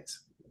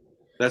Patriots.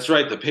 That's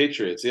right, the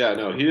Patriots. Yeah,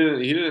 no, he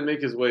didn't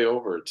make his way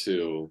over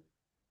to.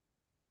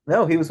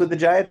 No, he was with the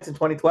Giants in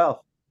 2012.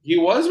 He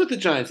was with the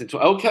Giants in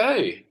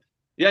okay.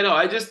 Yeah, no,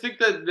 I just think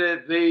that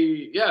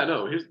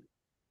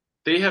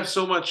they have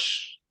so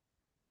much.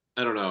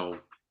 I don't know.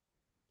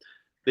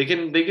 They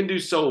can do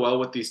so well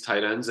with these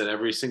tight ends, and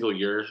every single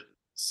year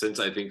since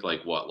I think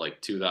like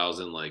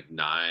 2000 like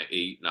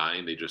 8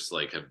 9 they just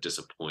like have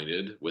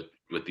disappointed with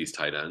with these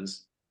tight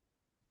ends.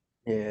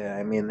 Yeah,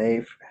 I mean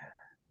they've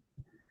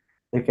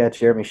got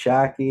Jeremy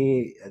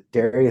Shockey,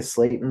 Darius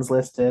Slayton's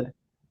listed,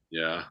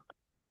 Yeah.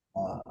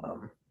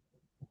 um,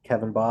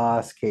 Kevin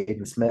Boss,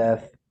 Caden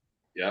Smith.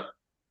 Yep.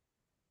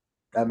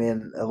 I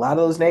mean, a lot of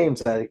those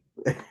names, they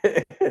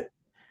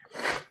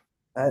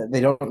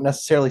don't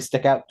necessarily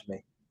stick out to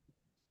me.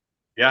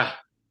 Yeah.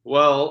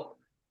 Well,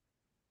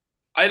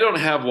 I don't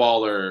have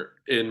Waller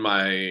in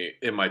my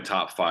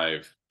top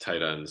five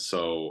tight ends,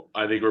 so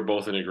I think we're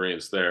both in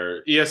agreement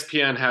there.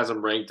 ESPN has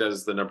him ranked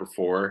as the number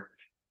 4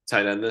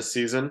 tight end this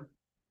season.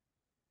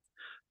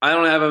 I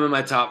don't have him in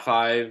my top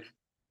five.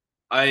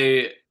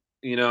 I,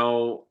 you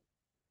know,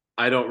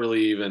 I don't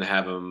really even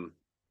have him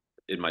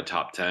in my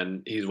top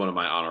 10. He's one of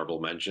my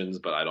honorable mentions,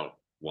 but I don't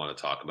want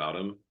to talk about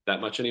him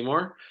that much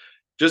anymore.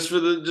 Just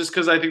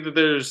because I think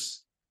that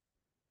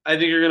I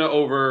think you're gonna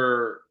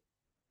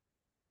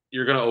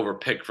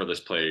overpick for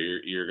this player.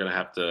 You're gonna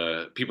have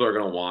to. People are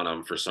gonna want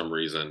him for some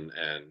reason,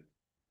 and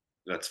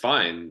that's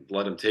fine.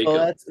 Let him take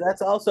Well, him.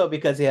 that's also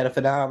because he had a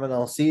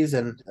phenomenal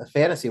season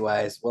fantasy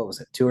wise. What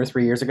was it, 2 or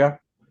 3 years ago?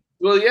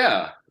 Well,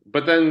 yeah,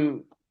 but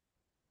then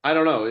I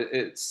don't know.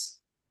 It's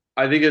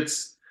I think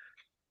it's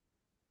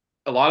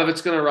a lot of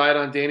it's gonna ride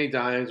on Danny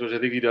Dimes, which I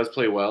think he does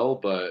play well,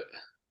 but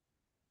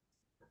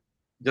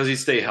does he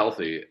stay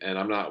healthy? And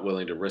I'm not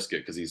willing to risk it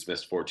because he's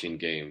missed 14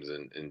 games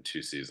in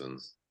 2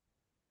 seasons.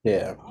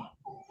 Yeah.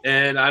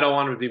 And I don't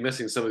want him to be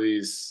missing some of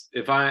these.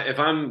 If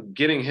I'm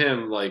getting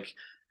him, like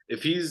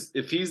if he's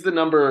the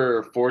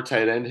number 4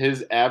 tight end,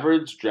 his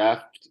average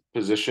draft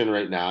position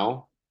right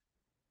now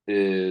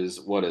is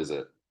what is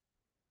it?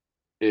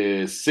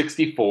 Is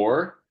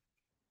 64.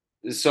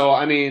 So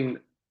I mean,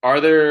 are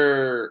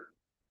there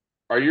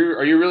are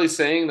you really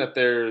saying that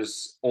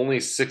there's only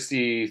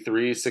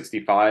 63,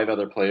 65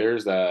 other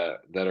players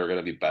that are going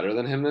to be better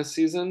than him this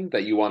season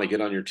that you want to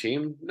get on your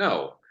team?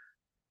 No,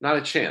 not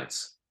a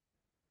chance.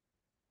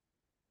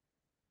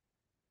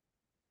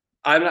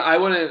 I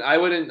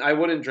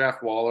wouldn't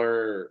draft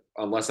Waller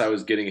unless I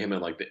was getting him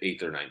in like the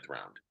 8th or ninth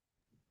round.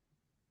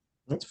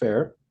 That's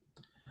fair.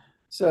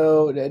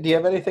 So, do you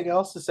have anything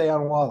else to say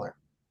on Waller?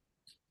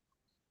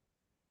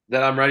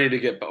 Then I'm ready to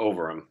get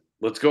over him.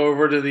 Let's go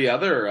over to the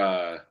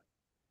other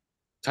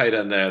tight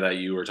end there that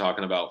you were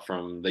talking about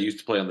from that used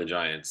to play on the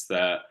Giants.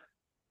 That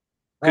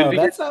could Oh, be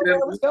your that's not tight where I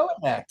end was one. going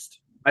next.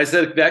 I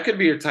said that could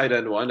be your tight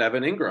end one,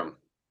 Evan Ingram.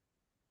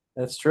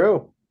 That's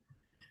true.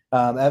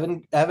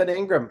 Evan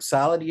Ingram,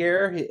 solid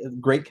year.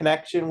 Great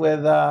connection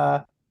with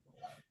the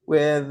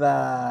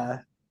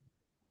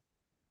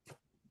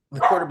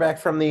quarterback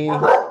from the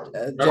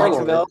Trevor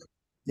Jacksonville. Lawrence.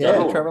 Yeah,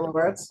 Lawrence. Trevor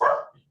Lawrence.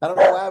 I don't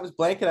know why I was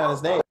blanking on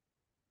his name.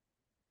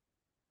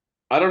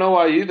 I don't know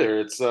why either.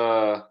 It's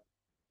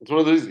one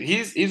of those.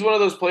 He's one of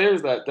those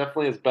players that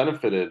definitely has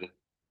benefited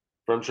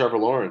from Trevor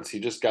Lawrence. He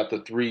just got the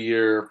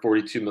 3-year,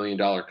 $42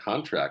 million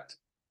contract,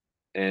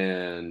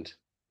 and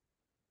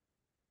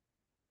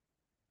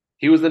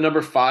he was the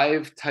number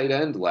 5 tight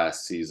end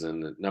last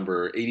season,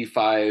 number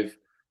 85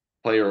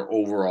 player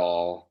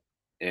overall,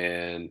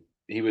 and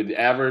he would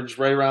average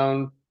right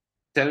around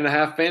 10 and a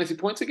half fantasy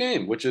points a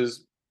game, which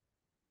is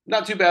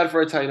not too bad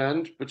for a tight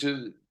end, which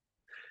is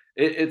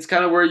it's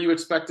kind of where you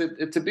expect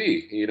it to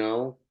be,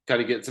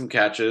 kind of get some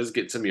catches,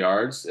 get some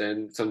yards,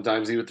 and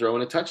sometimes he would throw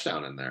in a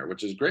touchdown in there,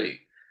 which is great.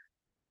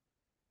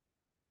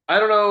 I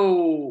don't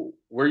know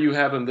where you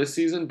have him this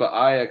season, but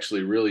I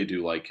actually really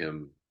do like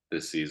him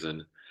this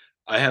season.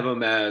 I have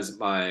him as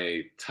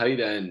my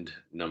tight end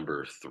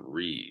number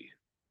 3.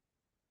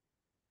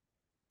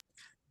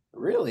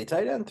 Really,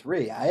 tight end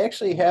 3. I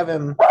actually have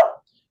him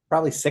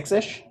probably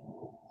 6-ish.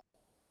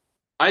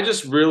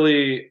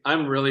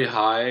 I'm really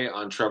high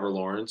on Trevor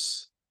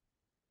Lawrence,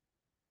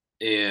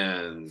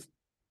 and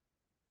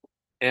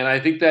I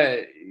think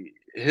that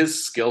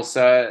his skill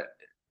set,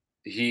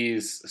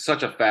 he's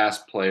such a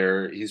fast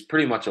player. He's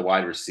pretty much a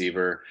wide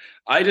receiver.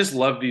 I just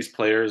love these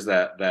players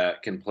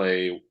that can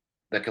play,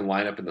 that can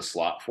line up in the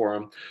slot for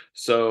him.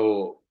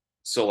 So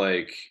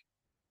like,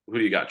 who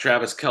do you got?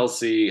 Travis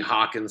Kelsey,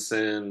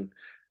 Hawkinson,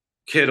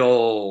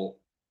 Kittle,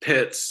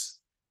 Pitts,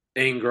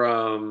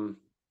 Ingram,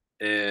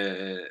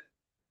 uh,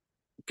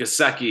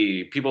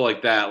 Gasecki, people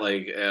like that,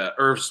 like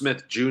Irv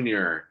Smith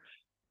Jr.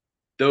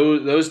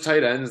 Those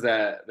tight ends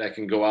that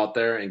can go out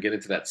there and get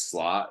into that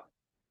slot.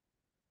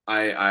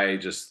 I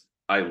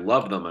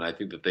love them, and I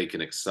think that they can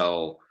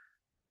excel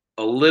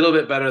a little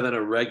bit better than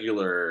a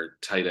regular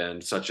tight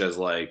end, such as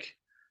like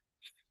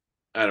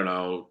I don't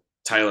know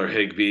Tyler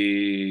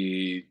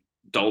Higbee,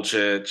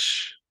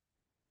 Dulcich.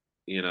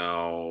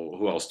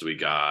 Who else do we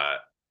got?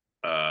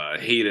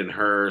 Hayden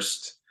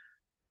Hurst.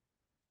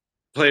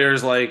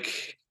 Players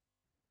like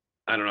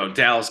I don't know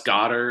Dallas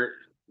Goddard.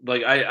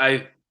 Like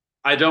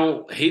I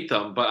don't hate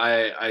them, but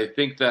I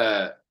think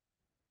that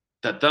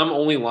them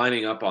only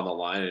lining up on the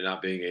line and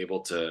not being able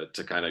to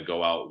kind of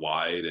go out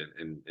wide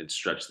and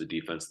stretch the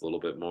defense a little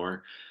bit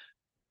more.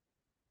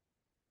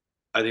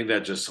 I think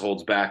that just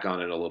holds back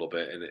on it a little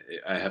bit, and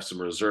I have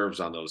some reserves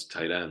on those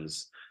tight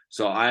ends.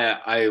 So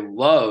I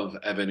love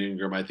Evan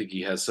Ingram. I think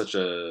he has such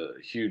a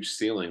huge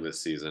ceiling this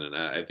season, and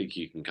I think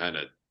he can kind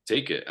of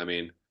take it. I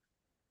mean,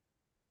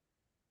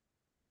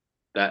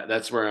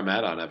 that's where I'm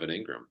at on Evan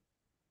Ingram.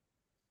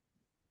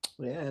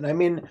 Yeah, and I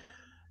mean,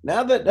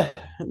 now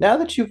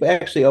that you've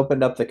actually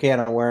opened up the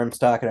can of worms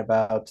talking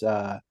about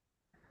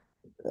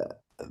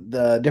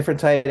the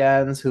different tight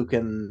ends who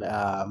can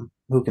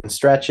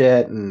stretch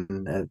it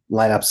and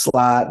line up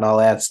slot and all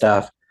that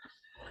stuff,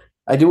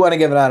 I do want to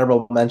give an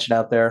honorable mention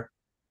out there.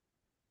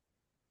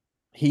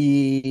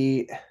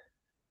 He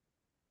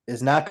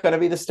is not going to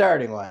be the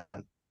starting one.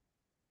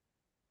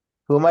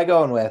 Who am I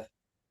going with?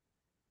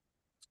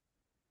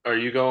 Are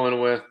you going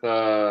with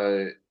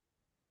your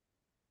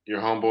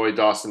homeboy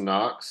Dawson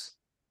Knox?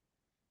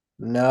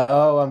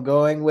 No, I'm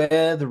going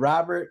with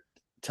Robert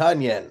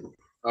Tunyon.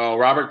 Oh,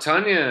 Robert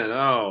Tunyon.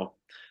 Oh,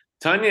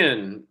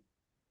 Tunyon.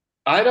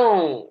 I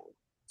don't.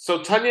 So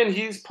Tunyon,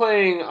 he's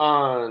playing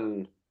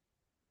on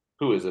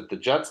who is it? The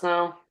Jets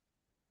now?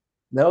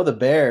 No, the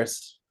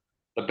Bears.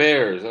 The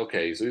Bears.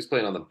 Okay, so he's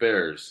playing on the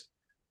Bears.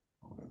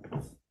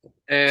 So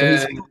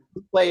he's And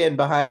playing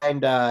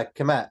behind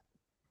Komet.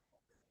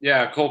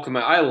 yeah, Cole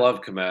Kmet. I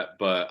love Kmet,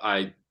 but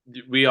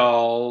we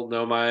all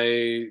know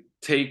my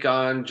take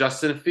on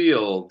Justin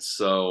Fields,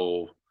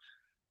 so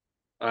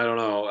I don't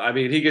know. I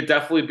mean, he could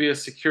definitely be a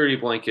security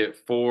blanket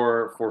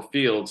for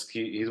Fields.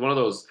 He's one of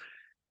those.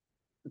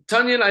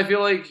 Tunyon, I feel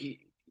like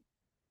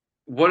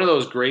one of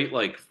those great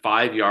like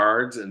 5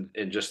 yards and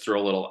just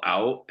throw a little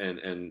out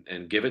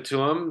and give it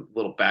to him,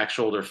 little back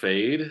shoulder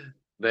fade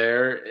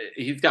there.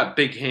 He's got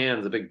big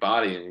hands, a big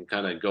body, and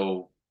kind of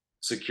go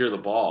secure the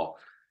ball.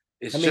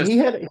 It's I mean, just he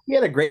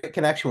had a great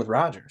connection with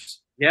Rodgers.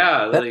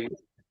 yeah, Then,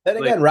 then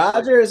like again,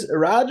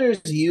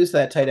 Rodgers used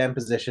that tight end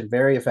position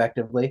very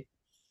effectively.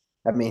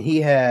 I mean,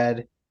 he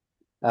had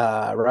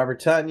Robert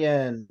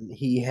Tunyon.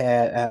 He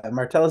had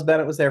Martellus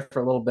Bennett was there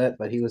for a little bit,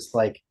 but he was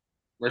like,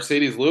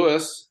 Mercedes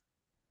Lewis.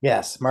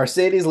 yes,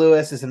 Mercedes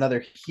Lewis is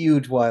another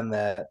huge one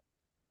that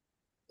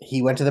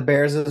he went to the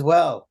Bears as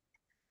well.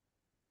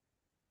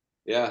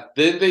 Yeah.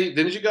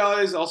 Didn't you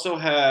guys also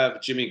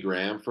have Jimmy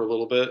Graham for a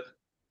little bit?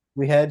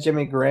 We had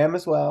Jimmy Graham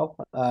as well,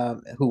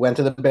 who went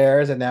to the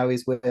Bears, and now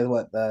he's with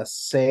what, the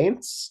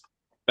Saints.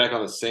 Back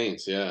on the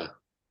Saints, yeah.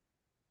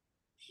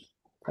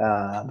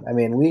 I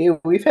mean,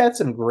 we've had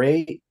some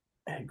great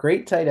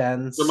tight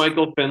ends. For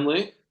Michael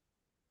Finley.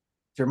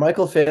 For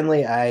Michael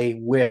Finley, I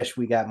wish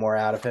we got more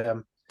out of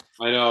him.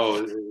 I know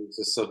it's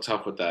just so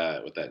tough with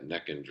that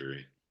neck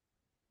injury.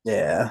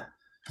 Yeah.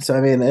 So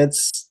I mean,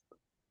 it's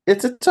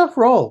a tough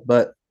role,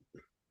 but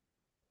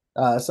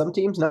some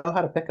teams know how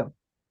to pick them.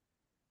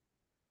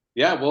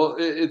 Yeah, well,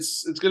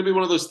 it's going to be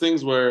one of those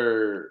things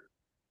where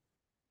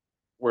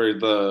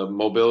the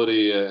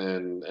mobility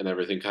and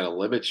everything kind of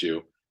limits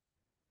you.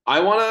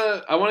 I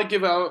wanna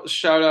give out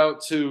shout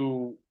out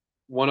to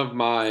one of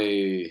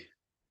my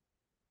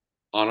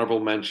honorable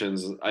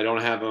mentions. I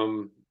don't have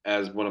him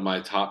as one of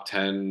my top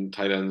 10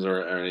 tight ends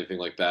or anything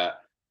like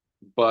that,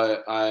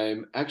 but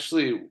I'm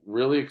actually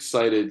really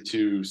excited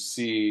to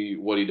see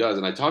what he does.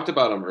 And I talked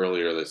about him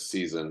earlier this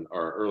season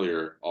or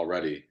earlier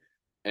already,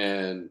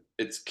 and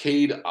it's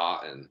Cade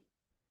Otton.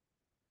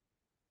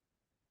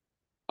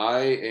 I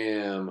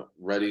am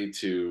ready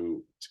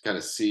to kind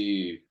of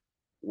see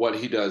what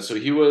he does. So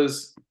he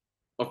was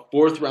a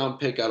fourth round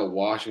pick out of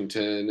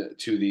Washington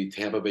to the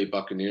Tampa Bay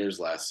Buccaneers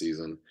last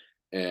season.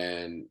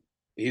 And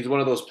he's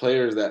one of those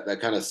players that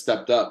kind of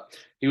stepped up.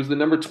 He was the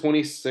number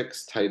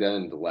 26 tight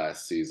end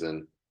last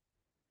season,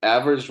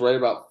 averaged right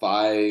about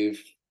 5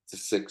 to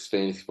 6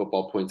 fantasy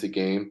football points a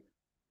game.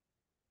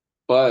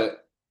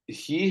 But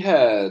he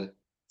had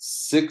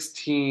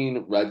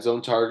 16 red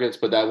zone targets,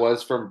 but that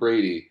was from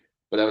Brady,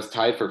 but that was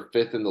tied for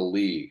fifth in the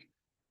league.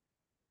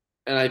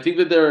 And I think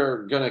that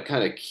they're going to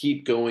kind of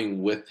keep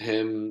going with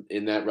him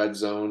in that red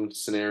zone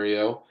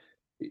scenario.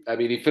 I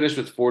mean, he finished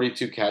with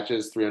 42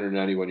 catches,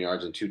 391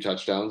 yards, and 2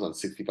 touchdowns on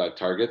 65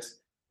 targets.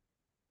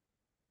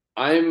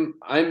 I'm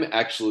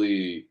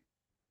actually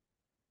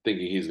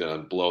thinking he's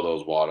going to blow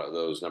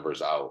those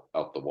numbers out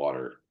the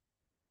water.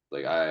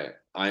 Like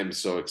I'm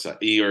so excited,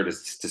 eager to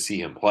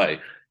see him play.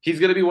 He's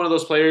going to be one of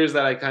those players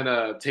that I kind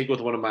of take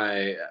with one of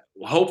my.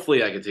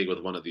 Hopefully, I can take with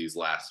one of these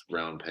last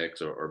round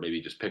picks, or maybe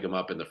just pick him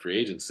up in the free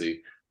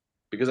agency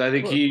because I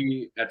think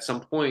he at some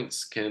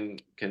points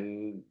can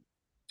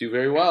do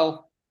very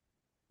well.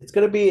 It's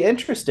going to be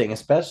interesting,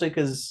 especially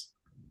because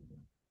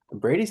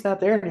Brady's not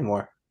there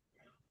anymore.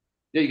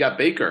 Yeah, you got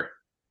Baker.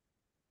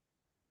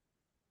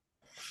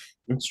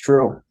 It's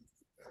true.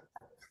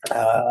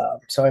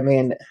 So I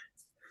mean,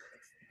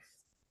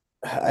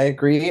 I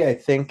agree. I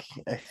think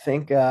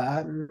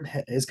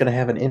is going to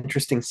have an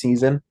interesting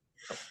season.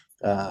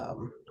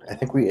 I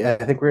think we're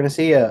going to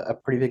see a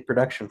pretty big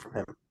production from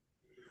him.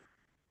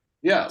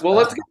 Yeah, well,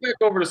 let's get back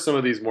over to some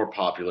of these more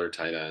popular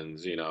tight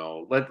ends.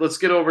 Let's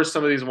get over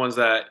some of these ones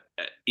that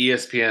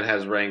ESPN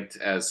has ranked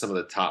as some of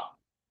the top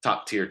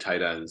tier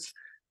tight ends,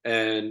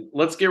 and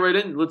let's get right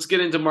in. Let's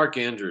get into Mark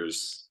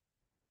Andrews.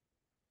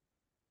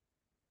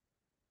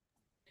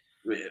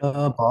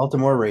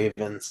 Baltimore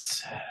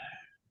Ravens.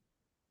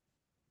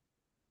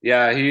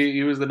 Yeah,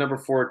 he was the number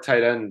 4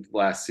 tight end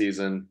last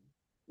season,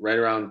 right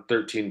around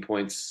 13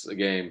 points a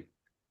game.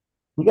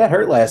 He got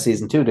hurt last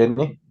season too, didn't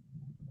he?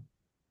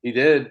 He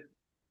did.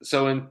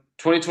 So in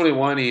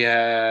 2021, he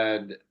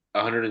had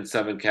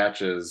 107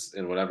 catches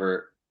and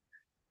whatever.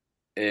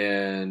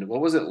 And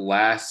what was it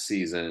last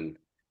season?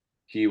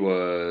 He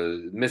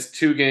was missed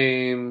 2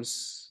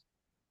 games.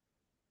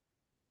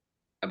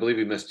 I believe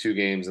he missed 2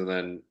 games and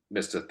then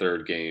missed a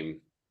third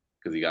game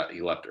because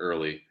he left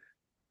early.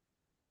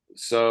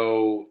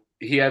 So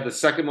he had the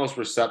second most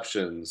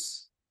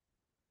receptions,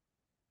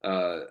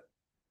 uh,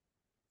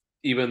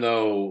 even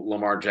though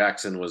Lamar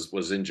Jackson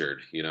was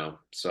injured.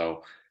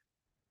 So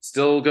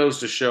still goes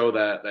to show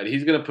that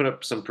he's going to put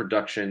up some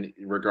production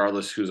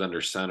regardless who's under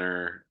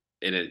center.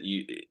 And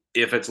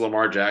if it's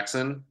Lamar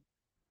Jackson,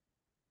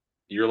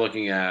 you're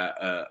looking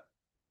at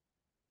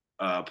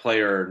a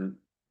player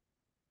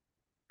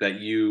that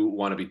you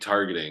want to be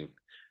targeting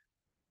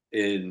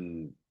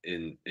in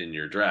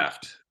your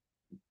draft.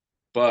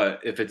 But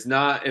if it's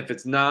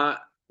not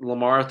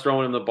Lamar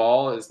throwing him the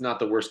ball, it's not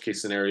the worst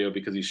case scenario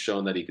because he's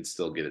shown that he could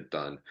still get it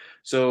done.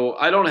 So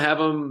I don't have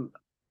him.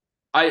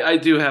 I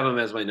do have him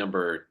as my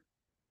number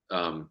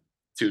 2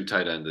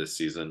 tight end this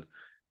season,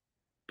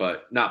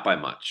 but not by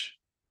much.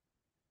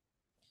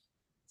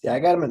 Yeah, I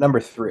got him at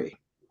number 3.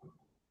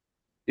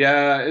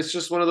 Yeah, it's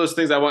just one of those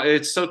things.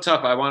 It's so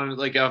tough. I wanted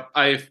like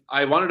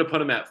I wanted to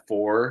put him at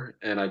 4,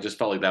 and I just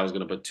felt like that was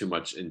going to put too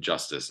much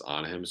injustice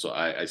on him, so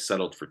I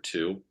settled for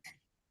 2.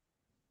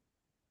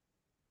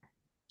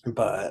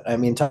 But I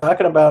mean,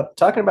 talking about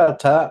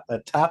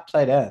top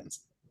tight ends.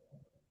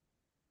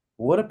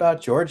 What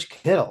about George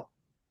Kittle?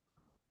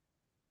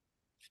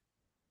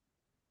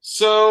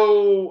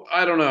 So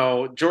I don't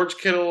know. George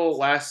Kittle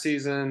last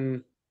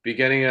season,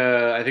 beginning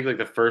I think like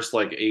the first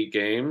like 8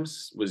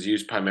 games was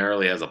used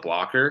primarily as a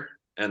blocker,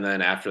 and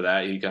then after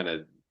that he kind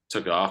of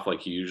took off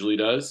like he usually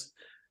does.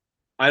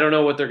 I don't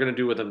know what they're going to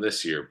do with him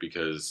this year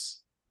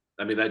because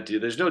I mean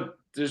there's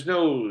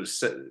no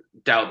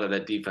doubt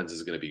that defense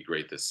is going to be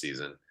great this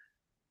season.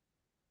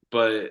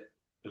 But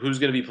who's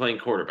going to be playing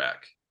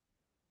quarterback?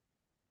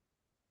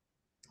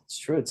 It's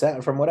true.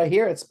 From what I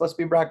hear, it's supposed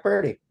to be Brock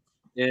Purdy.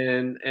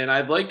 And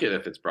I'd like it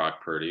if it's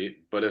Brock Purdy,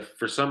 but if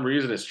for some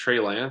reason it's Trey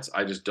Lance,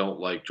 I just don't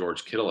like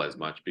George Kittle as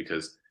much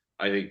because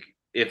I think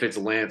if it's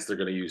Lance, they're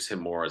going to use him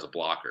more as a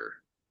blocker.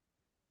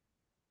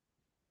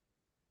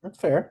 That's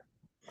fair.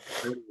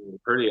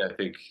 Purdy, I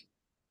think,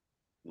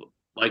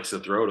 likes to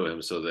throw to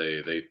him, so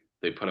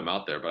they put him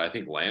out there. But I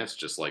think Lance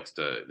just likes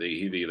to.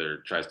 He either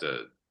tries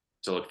to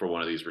look for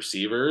one of these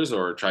receivers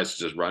or tries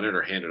to just run it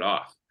or hand it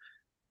off.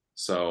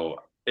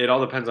 So it all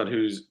depends on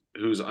who's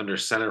under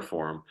center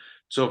for him.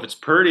 So if it's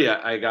Purdy,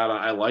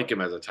 I like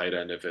him as a tight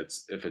end. If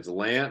it's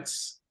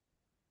Lance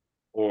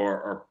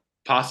or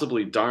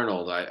possibly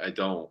Darnold, I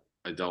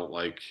don't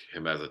like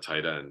him as a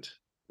tight end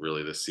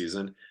really this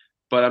season.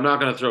 But I'm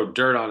not going to throw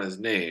dirt on his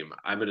name.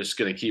 I'm just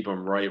going to keep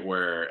him right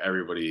where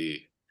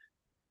everybody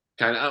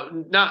kind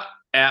of not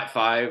at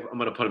 5. I'm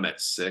going to put him at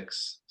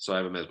 6. So I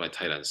have him as my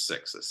tight end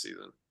 6 this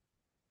season.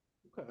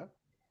 Okay.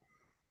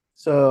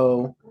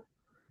 So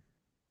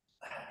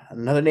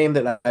another name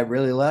that I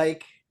really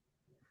like.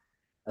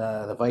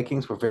 The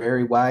Vikings were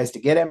very wise to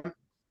get him.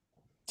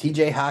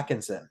 TJ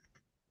Hawkinson.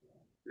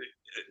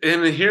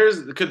 And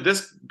could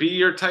this be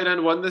your tight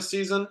end 1 this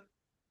season?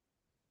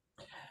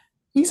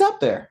 He's up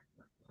there.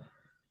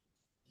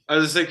 I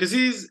was gonna say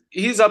because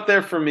he's up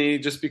there for me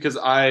just because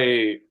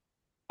I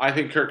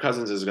think Kirk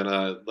Cousins is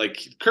gonna like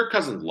Kirk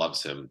Cousins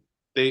loves him.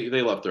 They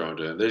love throwing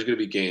to him. There's gonna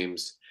be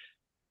games.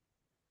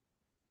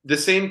 The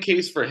same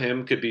case for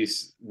him could be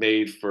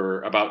made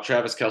for about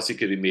Travis Kelsey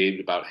could be made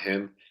about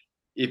him.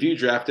 If you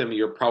draft him,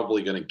 you're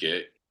probably gonna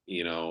get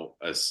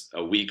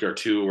a week or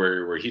two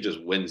where he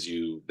just wins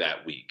you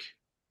that week.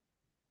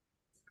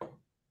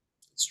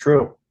 It's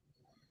true.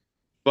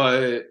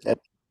 But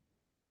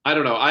I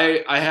don't know.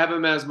 I have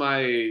him as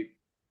my.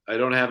 I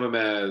don't have him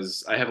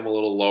as. I have him a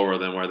little lower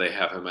than where they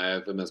have him. I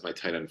have him as my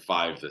tight end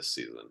 5 this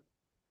season.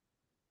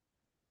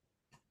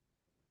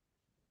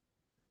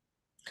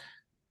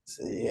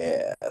 So,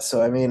 yeah.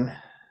 So I mean,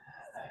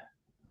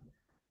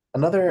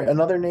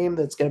 another name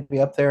that's going to be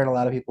up there in a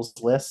lot of people's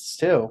lists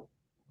too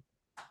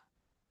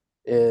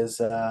is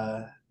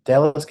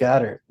Dallas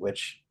Goedert.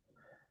 Which,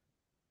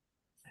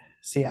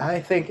 see, I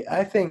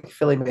think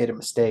Philly made a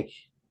mistake.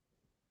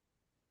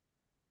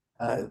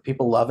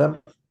 People love him.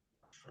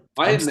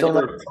 I I'm still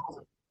not.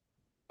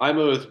 I'm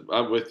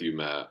with you,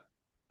 Matt.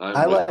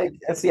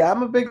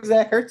 I'm a big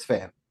Zach Ertz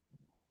fan.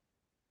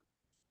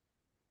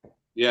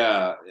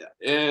 Yeah,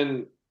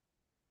 and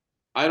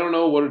I don't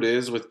know what it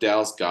is with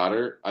Dallas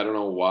Goddard. I don't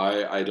know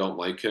why I don't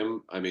like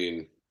him. I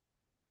mean,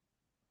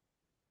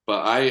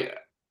 but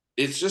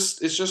it's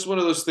just one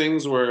of those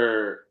things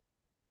where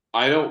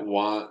I don't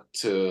want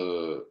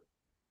to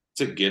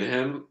get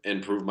him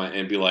and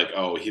be like,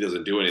 oh, he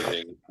doesn't do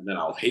anything, and then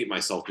I'll hate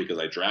myself because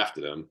I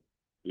drafted him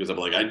because I'm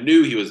like I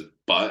knew he was,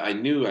 but I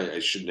knew I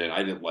shouldn't.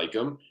 I didn't like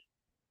him.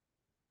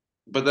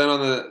 but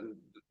then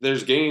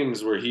there's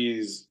games where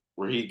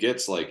he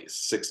gets like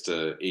 6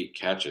 to 8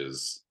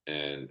 catches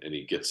and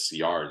he gets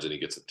yards and he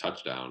gets a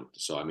touchdown.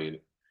 So I mean,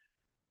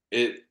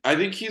 I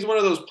think he's one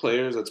of those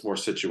players that's more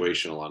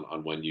situational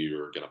on when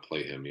you're gonna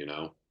play him.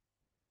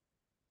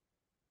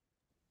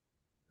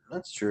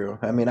 That's true.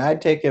 I mean,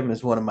 I'd take him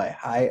as one of my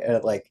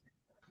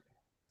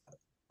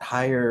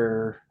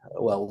higher,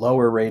 well,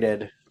 lower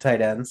rated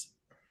tight ends,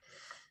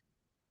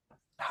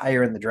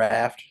 higher in the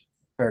draft,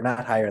 or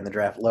not higher in the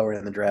draft, lower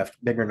in the draft,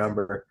 bigger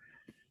number.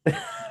 I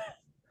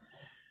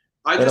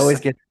That just always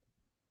gets,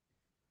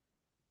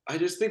 I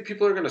just think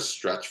people are gonna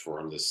stretch for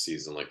him this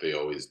season like they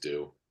always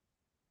do.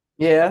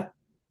 yeah,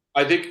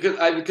 I think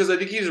because I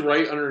think he's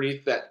right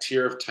underneath that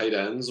tier of tight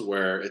ends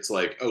where it's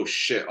like, oh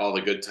shit, all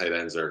the good tight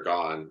ends are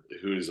gone.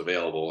 Who's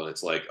available? And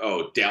it's like,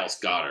 oh, Dallas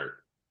Goddard,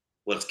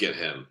 let's get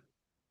him.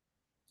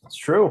 it's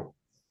true.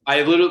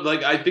 I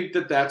literally I think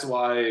that's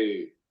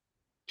why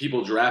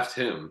people draft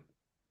him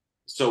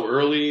so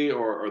early,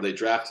 or they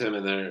draft him,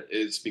 and then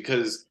it's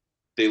because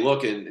they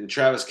look and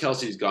Travis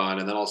Kelsey's gone,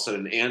 and then all of a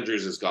sudden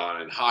Andrews is gone,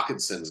 and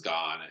Hawkinson's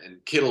gone,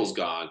 and Kittle's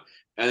gone,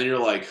 and then you're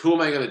like, who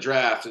am I going to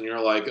draft? And you're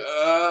like,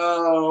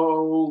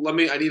 oh,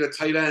 I need a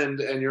tight end,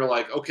 and you're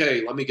like,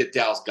 okay, let me get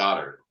Dallas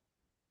Goddard.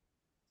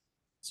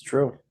 It's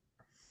true.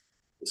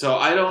 So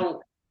I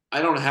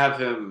don't have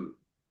him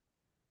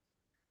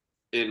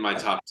in my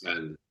top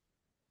 10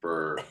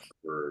 for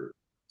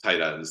tight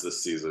ends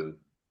this season.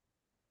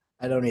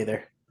 I don't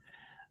either.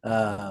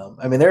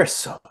 I mean,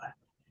 there's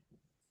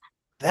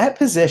that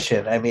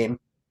position. I mean,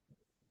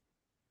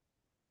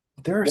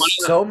 there are One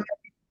so many,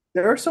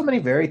 there are so many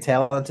very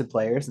talented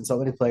players and so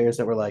many players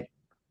that were like,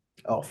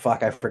 oh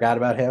fuck, I forgot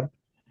about him.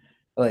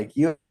 Like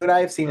you and I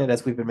have seen it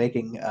as we've been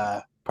making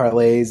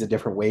parlays and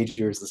different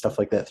wagers and stuff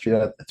like that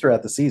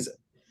throughout the season.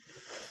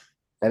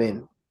 I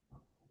mean,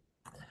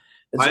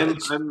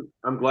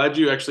 I'm glad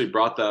you actually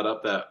brought that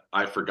up, that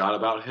I forgot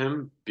about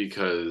him,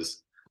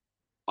 because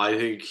I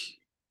think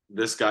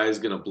this guy is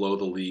going to blow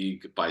the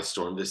league by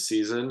storm this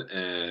season,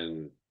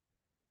 and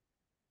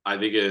I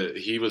think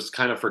he was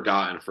kind of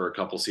forgotten for a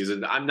couple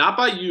seasons. I'm not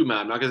by you,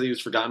 Matt. I'm not going to say he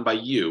was forgotten by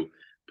you,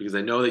 because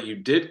I know that you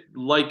did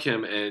like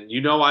him, and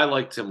I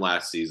liked him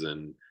last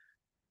season,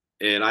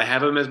 and I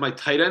have him as my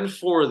tight end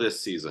for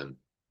this season.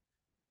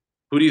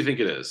 Who do you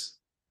think it is?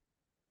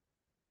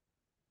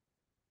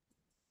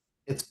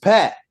 it's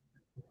Pat.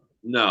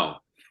 No,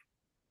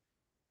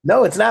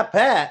 No, it's not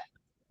Pat.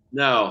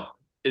 no,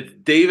 it's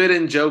David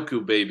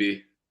Njoku,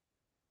 baby.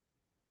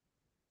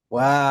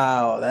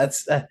 Wow,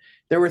 that's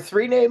there were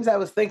three names I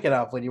was thinking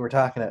of when you were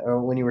talking. Or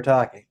when you were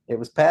talking, it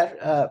was Pat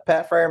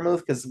Fryermuth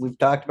because we've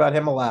talked about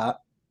him a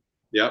lot.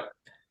 Yep.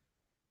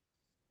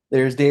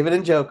 There's David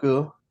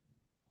Njoku,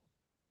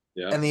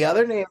 Yeah. and the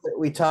other name that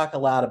we talk a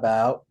lot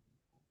about,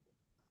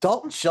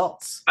 Dalton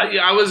Schultz.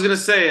 I was gonna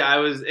say,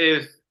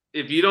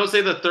 if you don't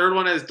say the third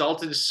one as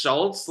Dalton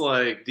Schultz,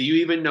 like, do you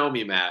even know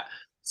me, Matt?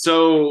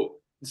 So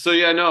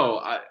yeah,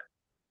 no,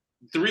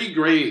 three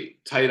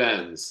great tight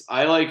ends.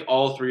 I like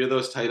all three of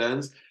those tight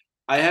ends.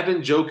 I have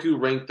Njoku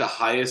ranked the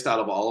highest out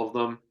of all of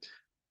them.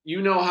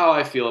 You know how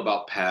I feel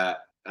about Pat.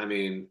 I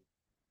mean,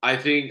 I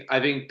think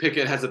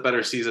Pickett has a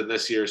better season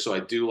this year, so I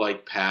do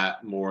like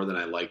Pat more than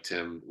I liked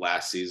him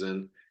last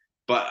season.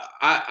 But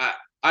I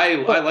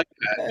like Pat.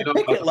 I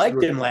Pickett thought he liked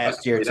was him the best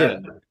last year tight too.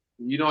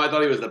 end. I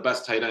thought he was the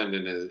best tight end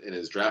in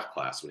his draft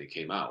class when he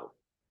came out.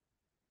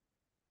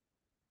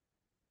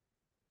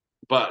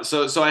 But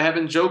so I have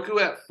Njoku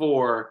at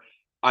 4.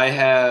 I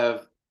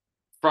have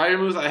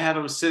Fryermuth. I have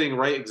him sitting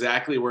right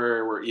exactly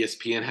where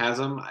ESPN has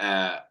him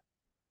at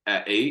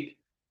 8,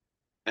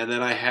 and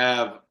then I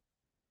have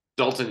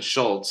Dalton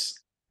Schultz.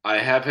 I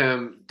have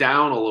him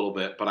down a little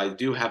bit, but I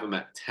do have him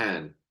at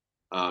 10,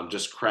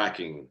 just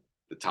cracking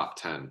the top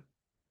 10,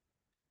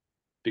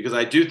 because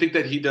I do think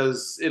that he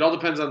does. It all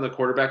depends on the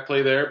quarterback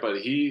play there,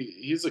 but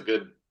he's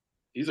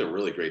a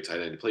really great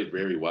tight end. He played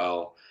very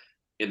well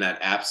in that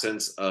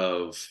absence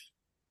of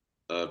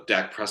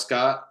Dak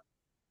Prescott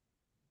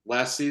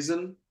last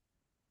season.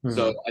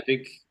 So I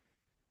think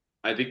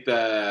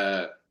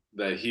that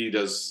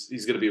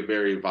he's going to be a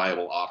very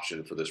viable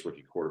option for this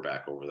rookie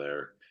quarterback over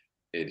there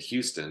in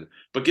Houston.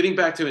 But getting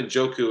back to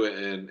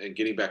Njoku and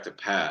getting back to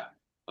Pat,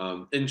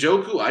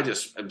 Njoku, I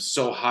just am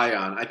so high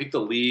on. I think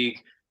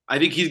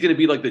he's going to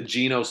be like the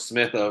Geno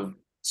Smith of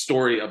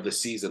story of the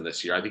season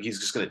this year. I think he's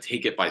just going to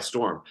take it by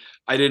storm.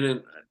 I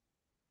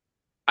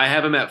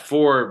have him at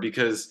 4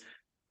 because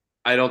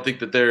I don't think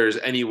that there's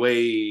any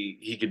way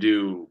he could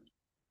do.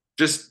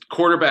 Just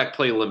quarterback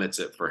play limits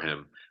it for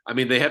him. I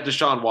mean, they have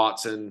Deshaun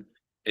Watson,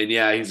 and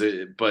yeah,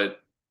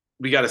 but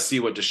we got to see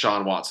what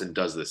Deshaun Watson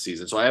does this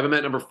season. So I have him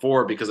at number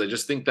 4 because I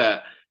just think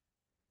that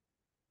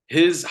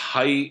his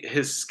height,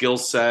 his skill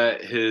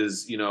set,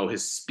 his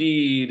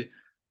speed,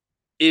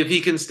 if he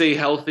can stay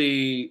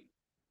healthy,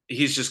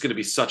 he's just going to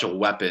be such a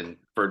weapon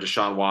for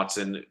Deshaun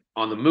Watson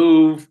on the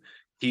move.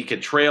 He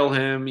could trail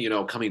him,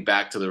 coming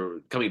back to him.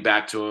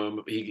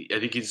 I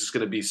think he's just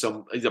going to be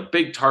he's a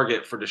big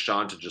target for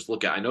Deshaun to just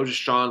look at. I know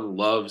Deshaun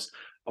loves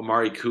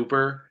Amari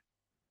Cooper,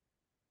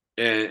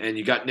 and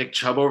you got Nick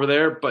Chubb over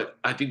there, but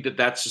I think that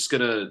that's just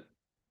gonna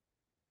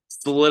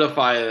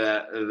solidify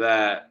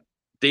that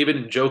David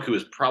Njoku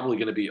is probably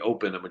going to be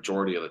open a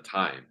majority of the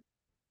time.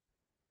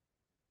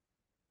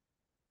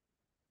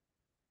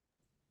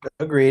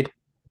 Agreed.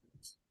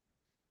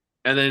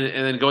 And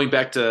then going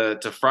back to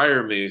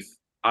Fryermuth,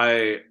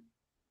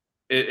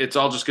 it's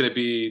all just going to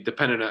be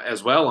dependent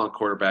as well on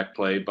quarterback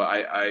play, but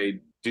I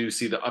do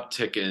see the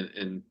uptick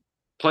in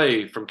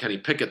play from Kenny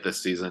Pickett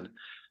this season.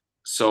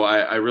 So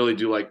I really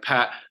do like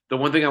Pat. The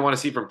one thing I want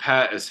to see from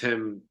Pat is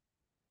him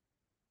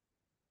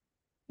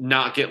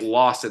not get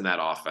lost in that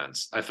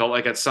offense. I felt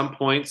like at some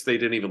points they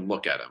didn't even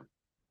look at him.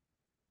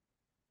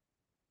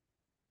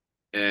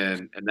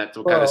 And that's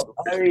what kind of Well,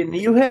 I mean,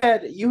 you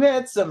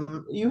had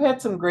some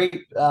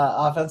great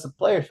offensive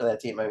players for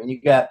that team. I mean,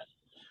 you got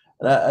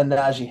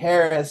Najee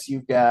Harris,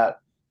 you've got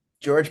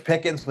George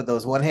Pickens with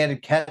those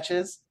one-handed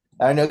catches.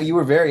 I know you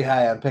were very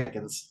high on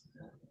Pickens.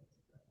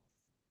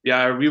 Yeah,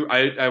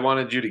 I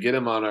wanted you to get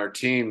him on our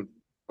team,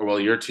 or well,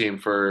 your team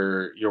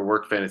for your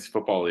work fantasy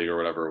football league or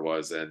whatever it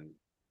was, and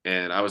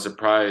I was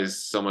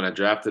surprised someone had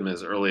drafted him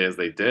as early as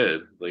they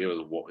did. Like it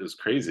was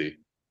crazy.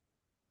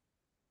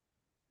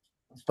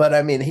 But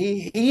I mean,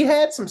 he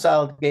had some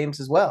solid games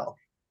as well.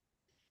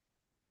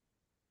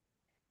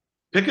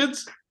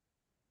 Pickens,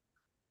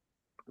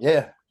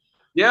 Yeah,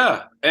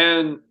 yeah,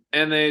 and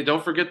they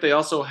don't forget they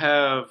also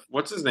have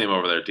what's his name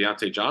over there,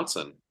 Deontay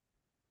Johnson,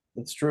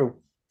 it's true.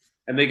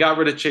 and they got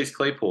rid of Chase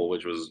Claypool,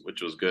 which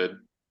was good.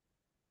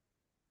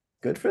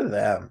 Good for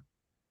them.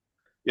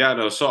 Yeah,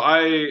 no. So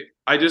I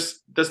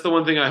just that's the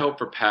one thing I hope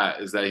for Pat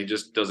is that he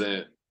just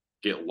doesn't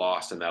get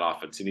lost in that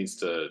offense. He needs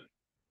to,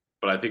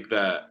 but I think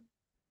that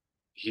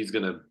he's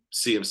going to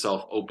see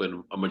himself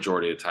open a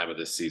majority of the time of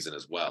this season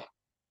as well.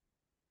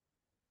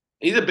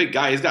 He's a big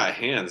guy. He's got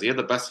hands. He had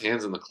the best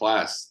hands in the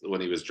class when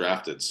he was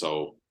drafted.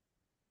 So,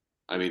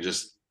 I mean,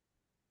 just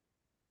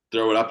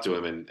throw it up to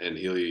him and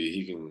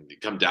he can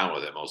come down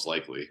with it most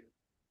likely.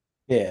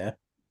 Yeah.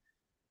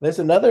 There's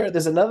another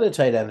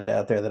tight end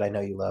out there that I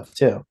know you love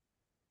too.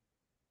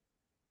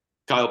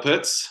 Kyle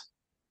Pitts.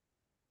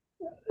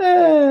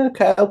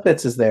 Kyle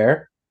Pitts is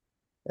there,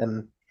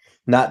 and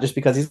not just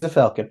because he's the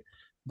Falcon,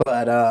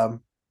 but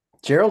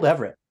Gerald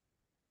Everett.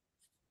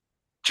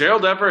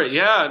 Gerald Everett.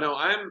 Yeah, no,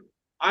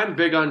 I'm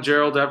big on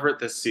Gerald Everett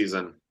this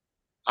season.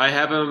 I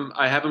have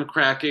him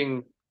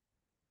cracking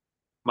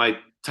my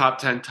top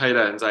 10 tight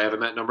ends. I have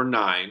him at number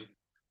 9.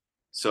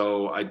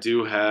 So I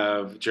do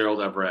have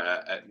Gerald Everett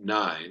at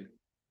 9.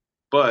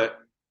 But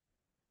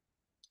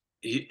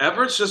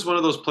Everett's just one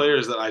of those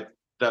players that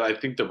I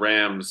think the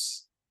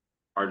Rams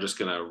are just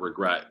gonna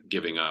regret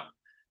giving up.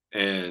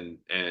 And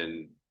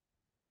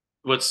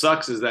what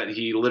sucks is that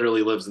he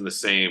literally lives in the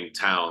same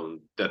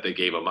town that they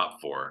gave him up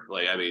for.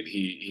 Like, I mean,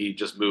 he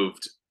just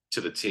moved to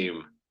the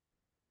team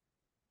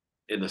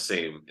in the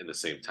same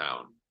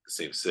town, the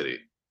same city.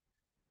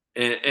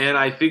 And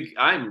I think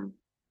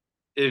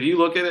if you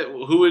look at it,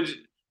 who would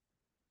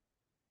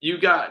you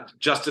got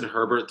Justin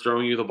Herbert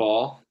throwing you the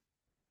ball?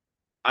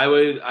 I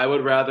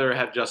would rather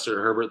have Justin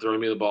Herbert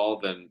throwing me the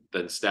ball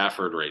than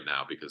Stafford right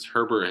now because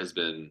Herbert has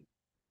been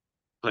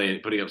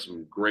putting up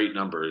some great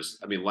numbers.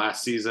 I mean,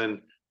 last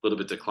season a little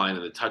bit decline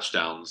in the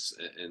touchdowns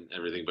and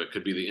everything, but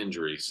could be the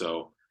injury.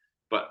 So,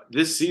 but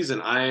this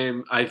season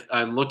I'm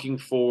looking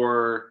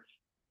for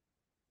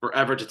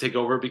Everett to take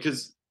over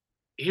because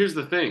here's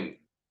the thing: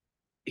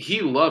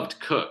 he loved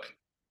Cook,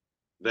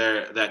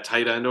 that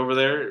tight end over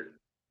there.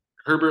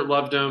 Herbert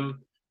loved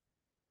him.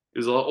 He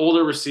was an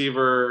older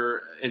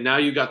receiver, and now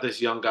you got this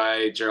young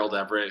guy, Gerald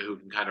Everett, who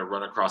can kind of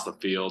run across the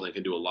field and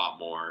can do a lot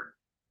more.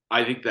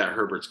 I think that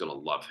Herbert's going to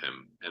love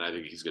him, and I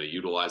think he's going to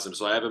utilize him.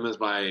 So I have him as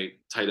my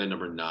tight end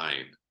number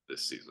 9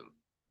 this season.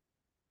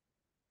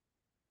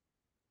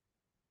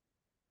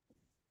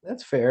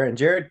 That's fair. And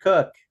Jared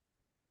Cook,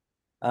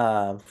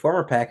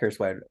 former Packers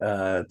wide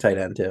tight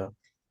end too.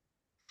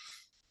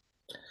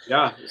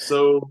 Yeah.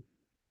 So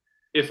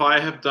if I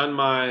have done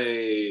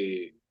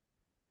my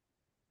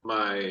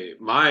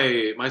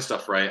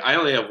stuff right, I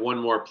only have one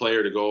more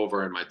player to go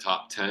over in my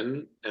top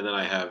 10, and then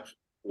I have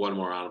one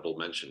more honorable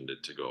mention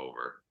to go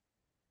over.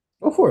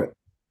 Go for it.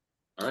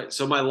 All right.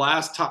 So my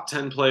last top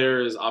 10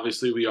 player is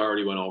obviously we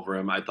already went over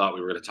him. I thought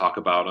we were going to talk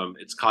about him.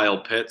 It's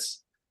Kyle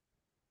Pitts.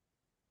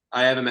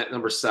 I have him at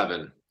number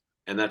 7,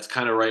 and that's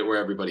kind of right where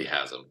everybody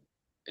has him.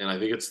 And I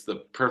think it's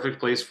the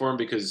perfect place for him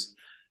because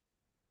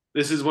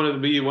this is one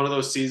of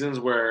those seasons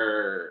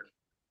where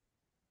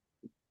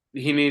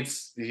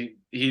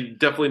he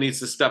definitely needs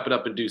to step it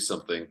up and do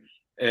something.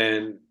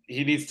 And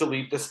he needs to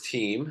lead this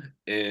team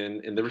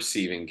in the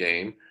receiving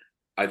game.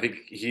 I think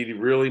he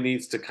really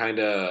needs to kind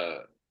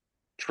of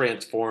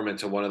transform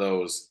into one of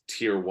those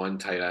tier 1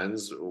 tight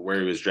ends where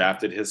he was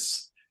drafted.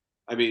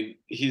 I mean,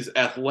 he's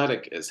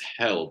athletic as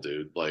hell,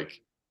 dude.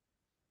 Like,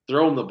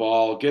 throw him the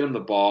ball, get him the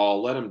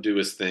ball, let him do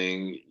his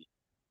thing.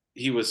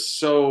 He was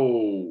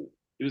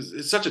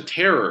such a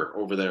terror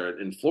over there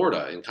in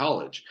Florida in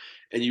college.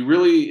 And you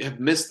really have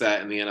missed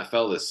that in the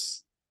NFL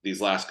these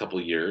last couple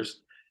of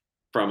years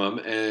from him.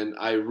 And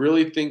I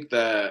really think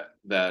that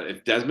that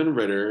if Desmond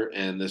Ritter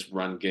and this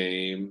run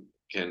game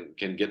can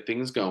get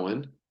things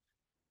going,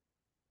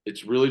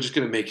 it's really just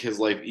going to make his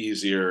life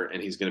easier,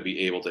 and he's going to be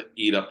able to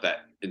eat up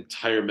that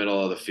entire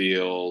middle of the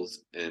field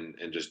and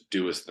just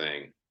do his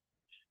thing.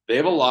 They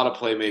have a lot of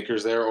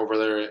playmakers there over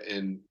there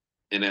in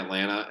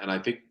Atlanta, and I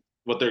think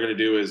what they're going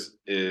to do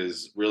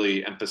is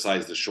really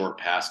emphasize the short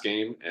pass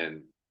game.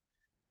 And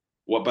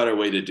what better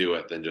way to do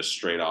it than just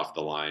straight off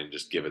the line,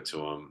 just give it to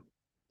him,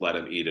 let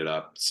him eat it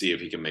up, see if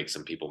he can make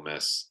some people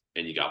miss,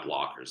 and you got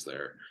blockers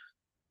there.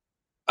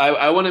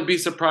 I wouldn't be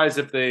surprised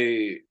if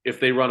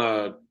they run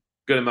a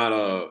good amount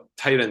of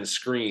tight end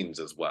screens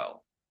as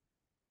well.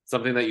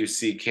 Something that you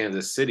see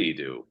Kansas City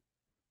do,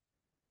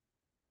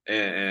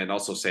 and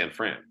also San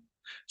Fran.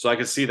 So I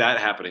could see that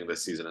happening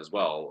this season as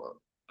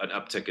well, an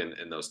uptick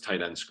in those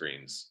tight end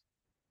screens.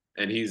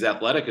 And he's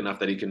athletic enough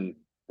that he can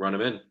run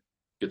them in,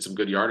 get some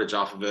good yardage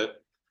off of it.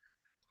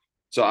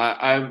 So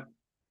I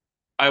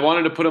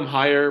wanted to put him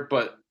higher,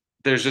 but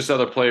there's just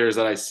other players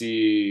that I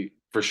see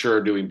for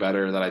sure doing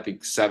better. That I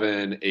think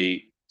 7,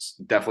 8,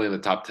 definitely in the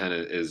top 10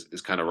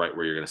 is kind of right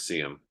where you're going to see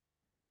him.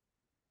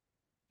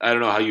 I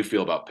don't know how you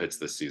feel about Pitts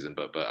this season,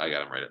 but I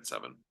got him right at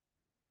 7.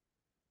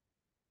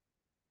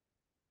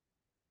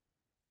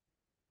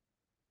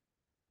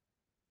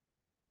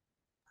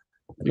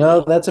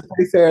 No, that's a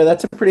pretty fair.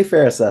 That's a pretty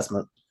fair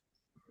assessment.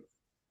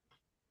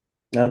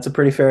 That's a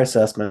pretty fair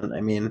assessment.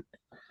 I mean,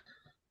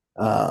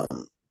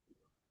 um,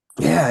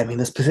 yeah, I mean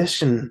this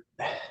position,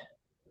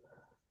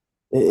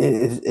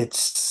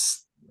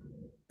 it's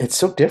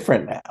so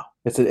different now.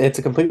 It's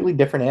a completely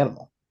different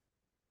animal.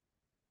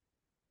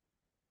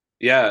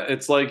 Yeah,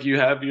 it's like you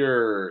have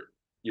your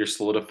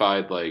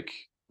solidified like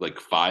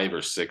 5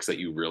 or 6 that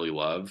you really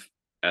love,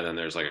 and then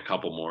there's like a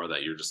couple more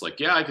that you're just like,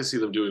 yeah, I can see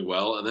them doing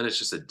well, and then it's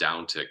just a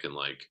downtick. And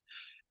like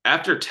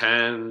after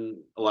 10,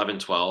 11,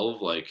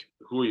 12, like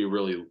who are you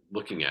really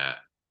looking at?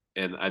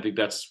 And I think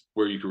that's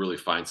where you can really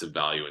find some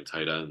value in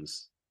tight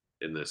ends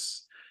in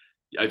this.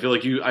 I feel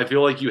like you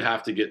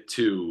have to get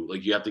two,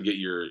 like you have to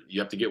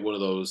get one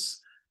of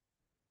those.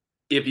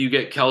 If you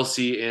get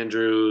Kelsey,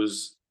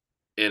 Andrews,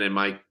 and in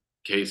my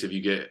case, if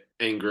you get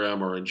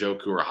Ingram or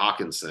Njoku or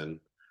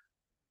Hawkinson,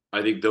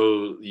 I think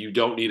though you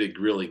don't need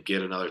to really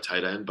get another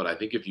tight end. But I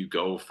think if you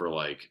go for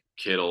like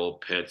Kittle,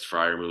 Pitts,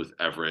 Fryermuth,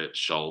 Everett,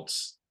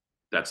 Schultz,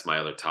 that's my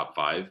other top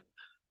 5.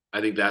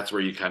 I think that's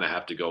where you kind of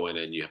have to go in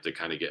and you have to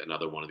kind of get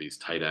another one of these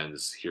tight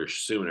ends here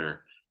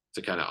sooner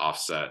to kind of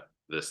offset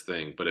this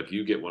thing. But if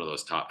you get one of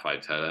those top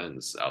 5 tight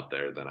ends out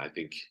there, then I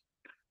think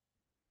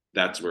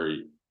that's where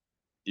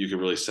you can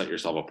really set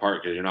yourself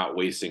apart, because you're not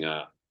wasting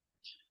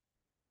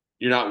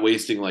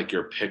like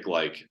your pick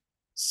like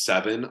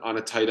 7 on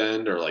a tight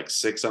end or like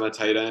 6 on a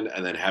tight end,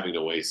 and then having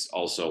to waste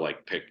also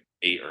like pick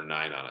 8 or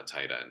 9 on a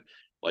tight end.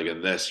 Like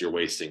in this, you're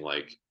wasting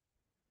like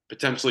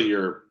potentially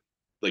your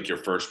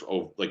first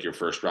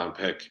round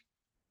pick,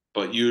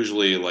 but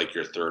usually like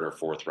your third or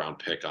fourth round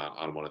pick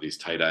on one of these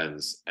tight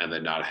ends, and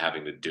then not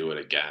having to do it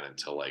again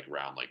until like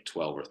round like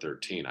 12 or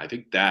 13. I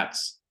think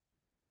that's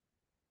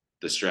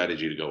the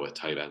strategy to go with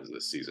tight ends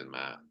this season,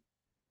 Matt.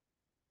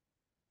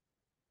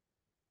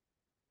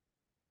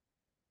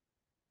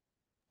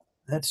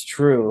 That's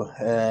true,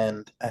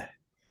 and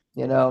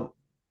you know,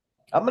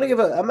 I'm gonna give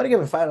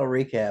a final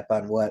recap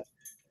on what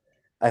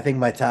I think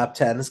my top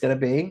 10 is gonna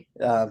be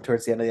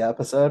towards the end of the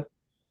episode.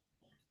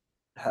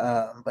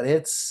 But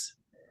it's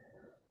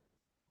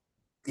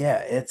yeah,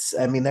 it's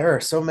I mean there are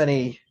so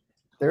many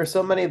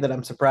that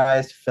I'm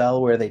surprised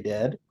fell where they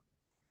did.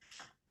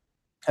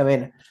 I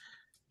mean,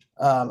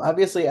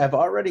 obviously I've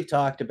already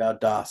talked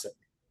about Dawson,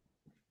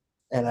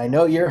 and I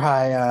know you're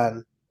high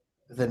on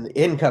the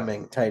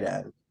incoming tight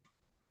end.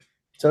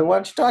 So why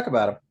don't you talk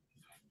about him?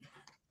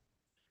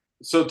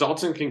 So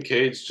Dalton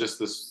Kincaid's just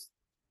this.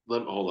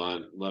 Hold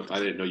on. I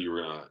didn't know you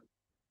were gonna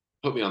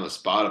put me on the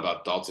spot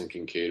about Dalton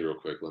Kincaid real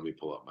quick. Let me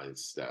pull up my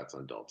stats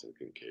on Dalton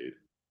Kincaid.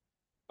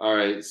 All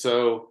right,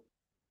 so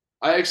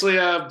I actually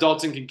have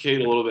Dalton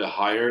Kincaid a little bit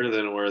higher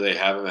than where they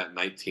have him at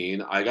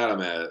 19. I got him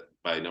at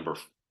by number.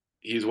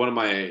 He's one of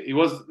my. He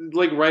was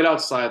like right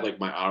outside like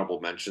my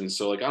honorable mentions.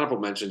 So like honorable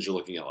mentions, you're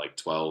looking at like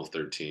 12,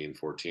 13,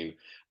 14.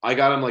 I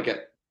got him like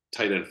at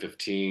tight end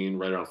 15,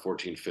 right around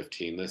 14,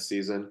 15 this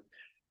season.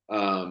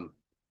 Um,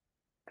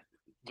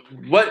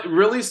 what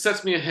really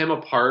sets me him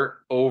apart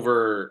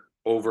over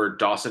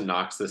Dawson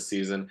Knox this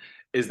season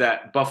is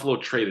that Buffalo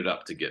traded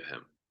up to get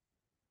him.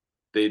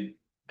 They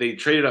they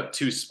traded up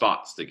 2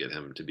 spots to get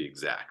him, to be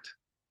exact.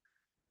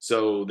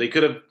 So they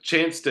could have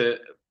chanced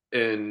it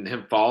in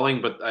him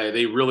falling, but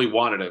they really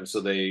wanted him, so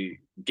they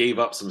gave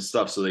up some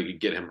stuff so they could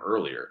get him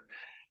earlier.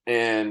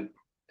 And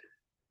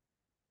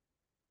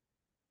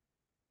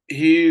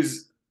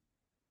he's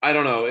I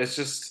don't know, it's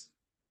just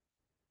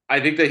I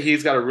think that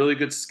he's got a really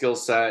good skill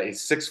set.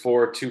 He's 6'4",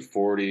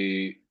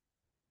 240.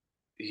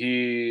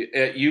 He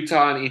at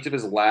Utah in each of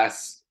his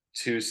last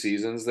 2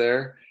 seasons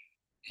there,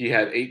 he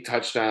had 8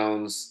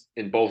 touchdowns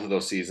in both of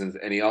those seasons,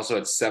 and he also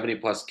had 70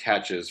 plus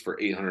catches for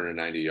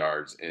 890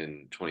 yards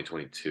in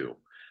 2022.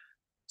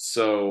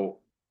 So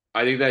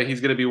I think that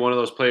he's going to be one of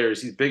those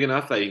players. He's big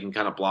enough that he can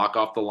kind of block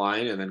off the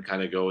line and then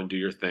kind of go and do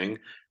your thing.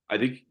 I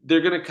think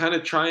they're going to kind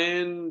of try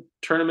and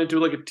turn him into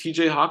like a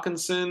TJ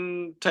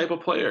Hawkinson type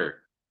of player,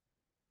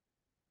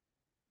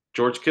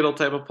 George Kittle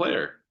type of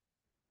player,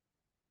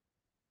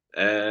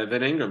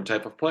 Evan Ingram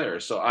type of player.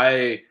 So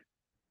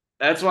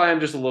that's why I'm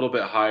just a little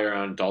bit higher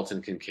on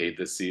Dalton Kincaid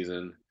this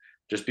season,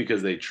 just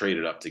because they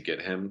traded up to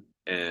get him.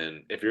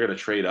 And if you're going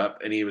to trade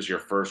up, and he was your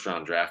first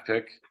round draft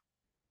pick,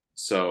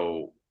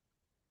 so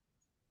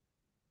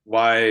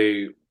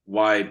why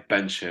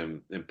bench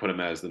him and put him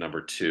as the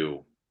number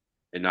 2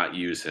 and not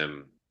use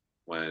him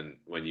when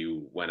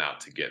you went out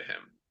to get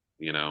him,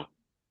 you know?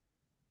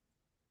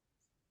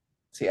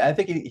 See, I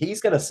think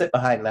he's going to sit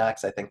behind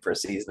Knox, I think, for a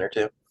season or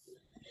two.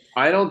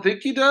 I don't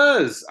think he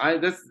does.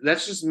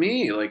 That's just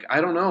me. Like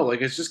I don't know.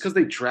 Like it's just because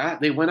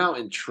they went out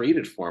and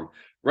traded for him.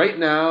 Right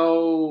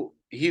now,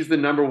 he's the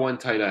number 1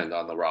 tight end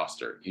on the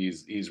roster.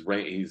 He's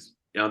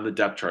on the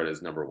depth chart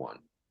as number 1.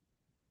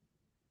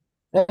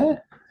 Yeah.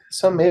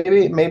 So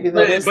maybe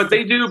that is.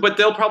 But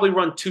they'll probably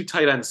run 2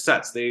 tight end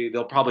sets.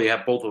 They'll probably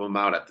have both of them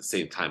out at the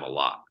same time a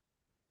lot.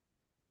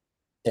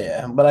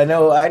 Yeah, but I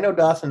know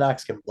Dawson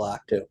Knox can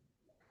block too.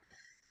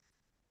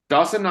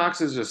 Dawson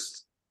Knox is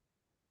just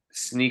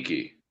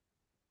sneaky.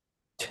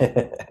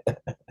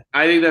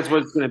 I think that's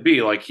what it's going to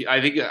be. Like I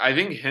think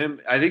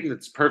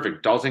it's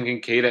perfect. Dalton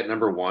Kincaid at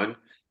number 1,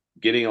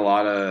 getting a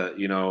lot of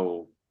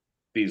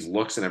these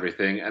looks and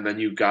everything, and then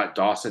you got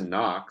Dawson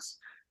Knox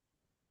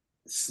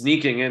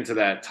sneaking into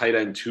that tight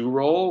end 2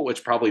 role,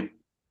 which probably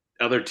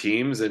other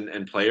teams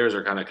and players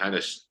are kind of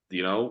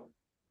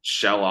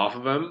shell off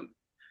of him,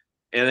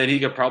 and then he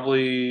could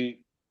probably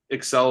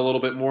excel a little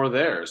bit more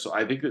there. So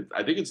I think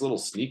it's a little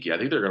sneaky. I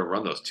think they're going to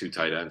run those 2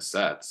 tight end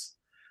sets.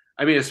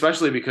 I mean,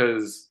 especially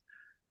because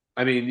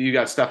you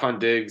got Stephon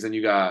Diggs and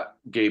you got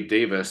Gabe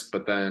Davis,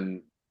 but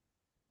then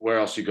where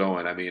else you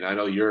going? I mean, I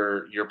know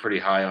you're pretty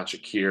high on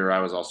Shakir.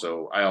 I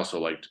also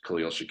liked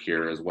Khalil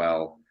Shakir as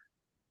well,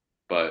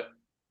 but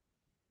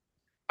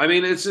I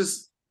mean, it's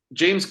just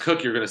James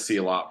Cook you're going to see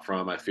a lot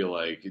from. I feel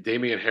like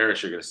Damian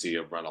Harris you're going to see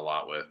him run a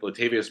lot with.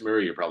 Latavius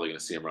Murray you're probably going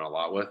to see him run a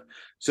lot with.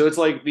 So it's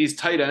like these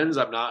tight ends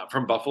I'm not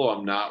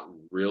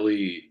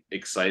really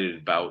excited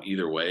about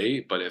either way.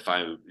 But if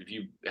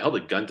you held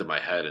a gun to my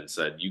head and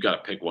said you got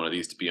to pick one of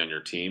these to be on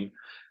your team,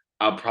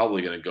 I'm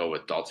probably going to go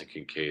with Dalton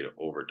Kincaid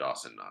over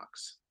Dawson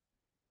Knox.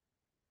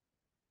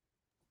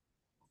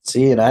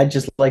 See, and I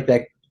just like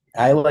that.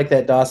 I like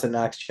that Dawson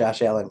Knox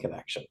Josh Allen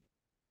connection.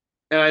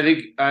 And I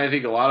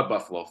think a lot of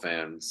Buffalo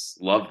fans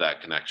love that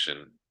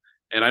connection.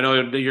 And I know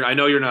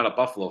you're not a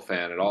Buffalo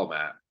fan at all,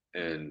 Matt.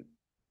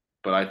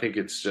 But I think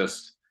it's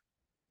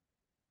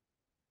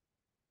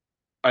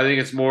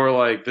more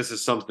like this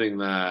is something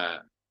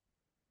that,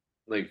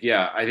 like,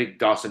 yeah, I think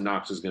Dawson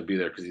Knox is going to be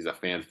there because he's a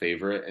fan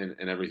favorite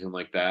and everything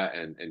like that,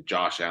 and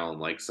Josh Allen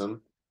likes him.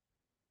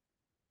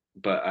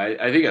 But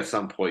I think at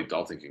some point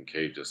Dalton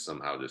Kincaid just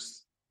somehow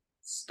just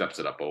steps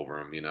it up over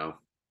him,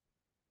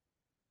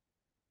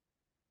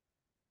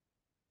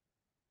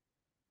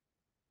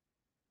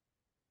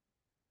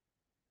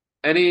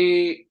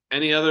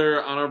 Any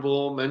other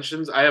honorable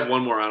mentions? I have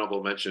one more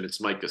honorable mention.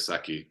 It's Mike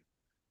Gesicki.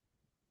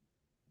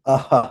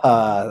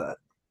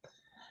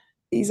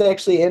 He's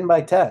actually in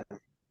my 10.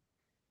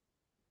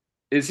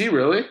 Is he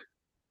really?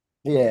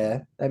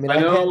 Yeah, I mean, I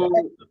know.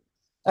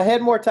 I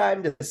had more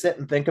time to sit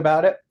and think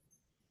about it.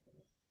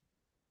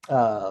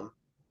 I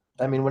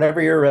mean,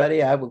 whenever you're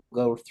ready, I will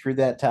go through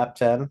that top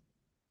 10.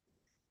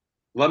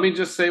 Let me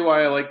just say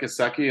why I like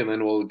Gesicki, and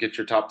then we'll get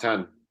your top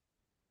 10.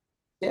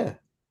 Yeah.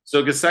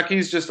 So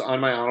Gesicki's just on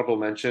my honorable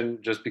mention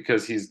just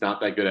because he's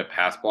not that good at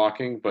pass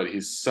blocking, but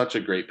he's such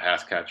a great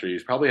pass catcher. He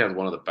probably has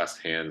one of the best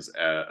hands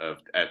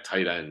at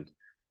tight end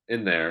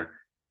in there.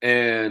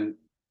 And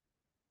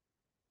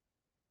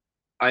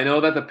I know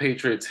that the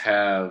Patriots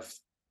have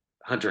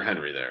Hunter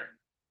Henry there,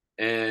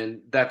 and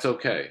that's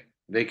okay.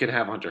 They can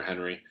have Hunter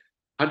Henry.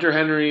 Hunter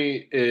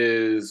Henry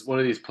is one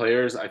of these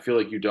players I feel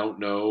like you don't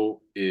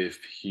know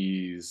if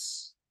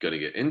he's going to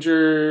get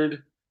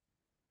injured,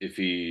 if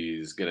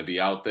he's going to be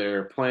out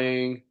there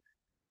playing.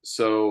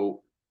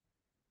 So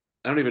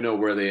I don't even know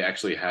where they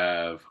actually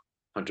have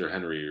Hunter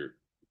Henry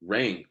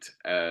ranked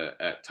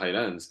at tight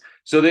ends.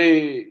 So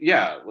Gesicki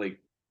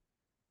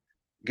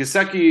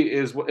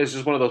is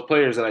just one of those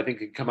players that I think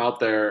can come out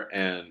there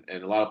and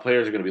a lot of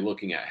players are going to be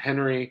looking at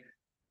Henry.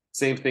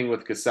 Same thing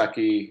with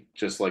Gesicki,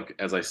 just like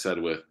as I said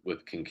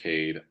with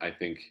Kincaid. I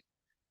think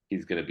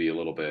he's going to be a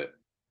little bit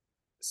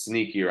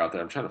sneakier out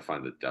there. I'm trying to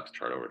find the depth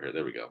chart over here.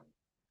 There we go.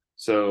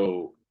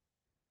 So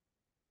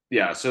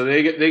yeah, so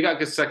they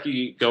got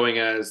Gesicki going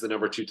as the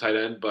number 2 tight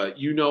end, but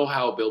you know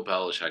how Bill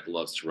Belichick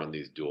loves to run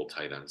these dual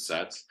tight end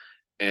sets,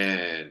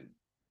 and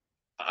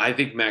I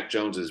think Mac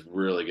Jones is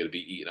really going to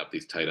be eating up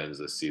these tight ends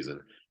this season.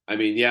 I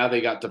mean, yeah,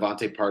 they got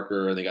Devontae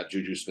Parker and they got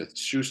Juju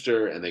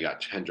Smith-Schuster and they got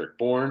Kendrick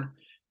Bourne.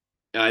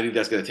 And I think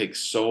that's going to take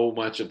so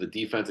much of the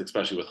defense,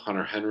 especially with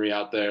Hunter Henry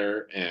out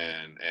there.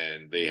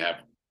 And they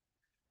have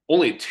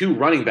only 2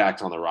 running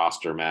backs on the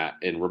roster, Matt,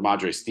 and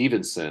Ramondre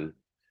Stevenson.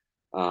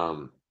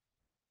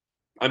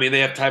 I mean,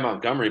 they have Ty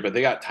Montgomery, but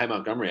they got Ty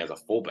Montgomery as a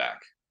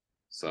fullback.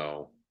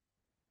 So,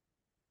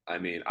 I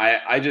mean,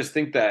 I just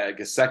think that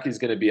Gesicki's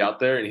going to be out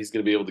there and he's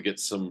going to be able to get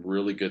some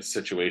really good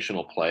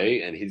situational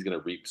play, and he's going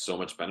to reap so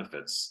much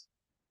benefits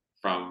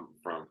from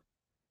from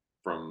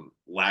from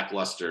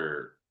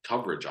lackluster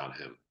coverage on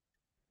him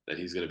that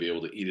he's going to be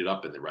able to eat it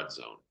up in the red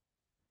zone.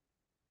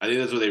 I think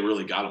that's what they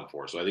really got him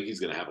for. So I think he's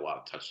going to have a lot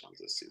of touchdowns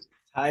this season.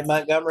 Ty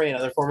Montgomery,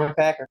 another former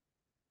Packer.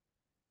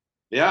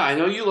 Yeah, I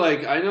know you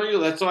like. I know you.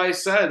 That's why I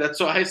said. That's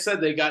why I said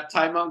they got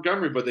Ty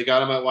Montgomery, but they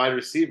got him at wide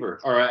receiver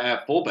or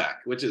at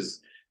fullback, which is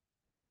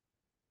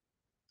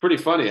pretty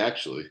funny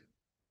actually.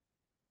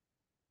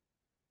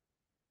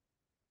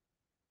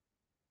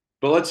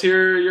 But let's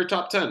hear your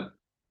top 10.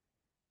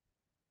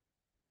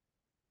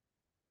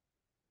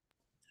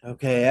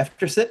 Okay,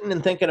 after sitting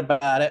and thinking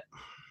about it,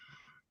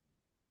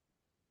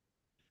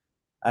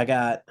 I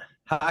got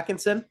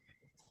Hawkinson,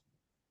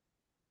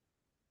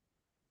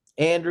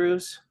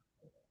 Andrews,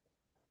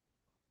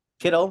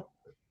 Kittle,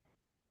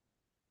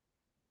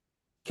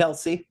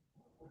 Kelsey,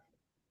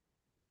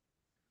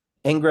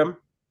 Ingram,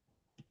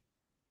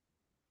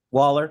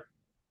 Waller,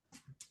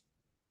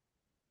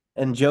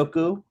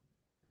 Njoku,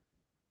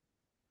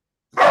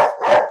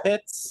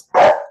 Pitts,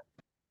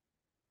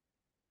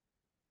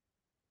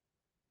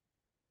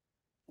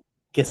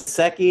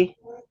 Gesicki,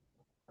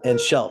 and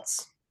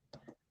Schultz.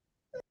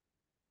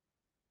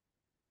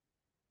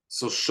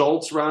 So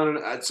Schultz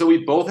rounded. So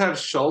we both have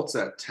Schultz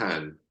at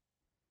 10,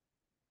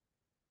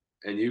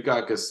 and you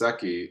got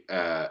Gesicki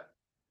at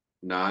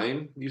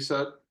 9. You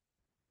said.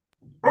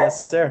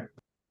 Yes, sir.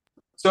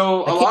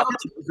 So I can't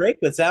catch a break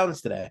with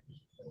sounds today.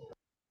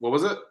 What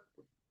was it?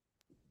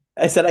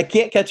 I said I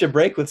can't catch a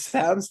break with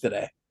sounds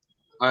today.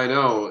 I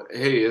know.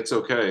 Hey, it's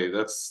okay.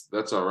 That's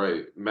all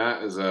right.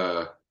 Matt's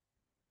the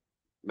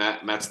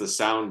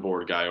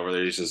soundboard guy over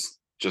there. He's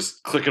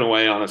just clicking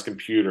away on his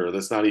computer.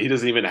 That's not. He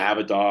doesn't even have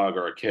a dog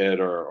or a kid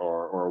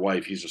or a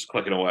wife. He's just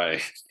clicking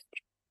away.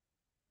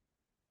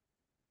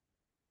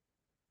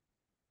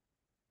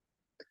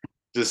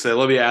 Just say,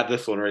 let me add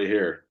this one right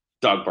here.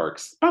 Dog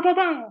barks. Bah, bah,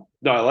 bah.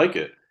 No, I like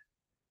it.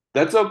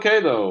 That's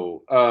okay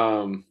though.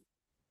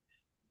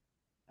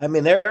 I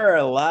mean, there are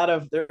a lot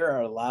of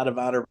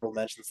honorable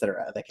mentions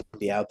that can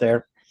be out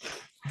there.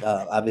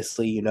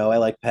 Obviously, I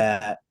like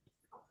Pat.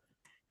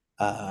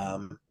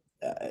 Komet,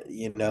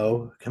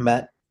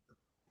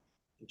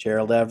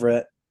 Gerald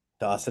Everett,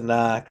 Dawson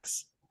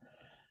Knox.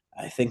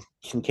 I think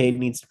Kincaid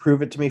needs to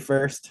prove it to me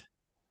first.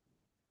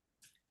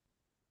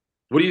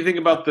 What do you think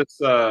about this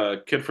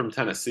kid from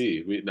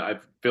Tennessee? I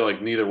feel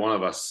like neither one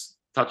of us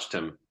touched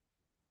him.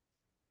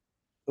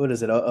 What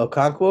is it,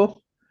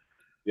 Okonkwo?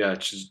 Yeah,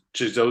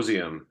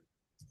 Chizozium.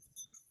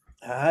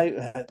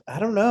 I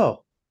don't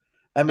know.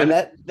 I mean,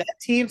 that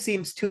team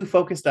seems too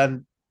focused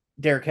on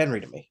Derrick Henry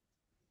to me.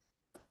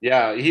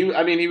 Yeah, he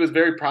was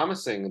very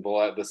promising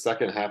the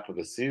second half of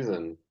the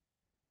season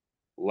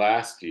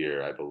last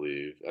year, I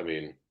believe. I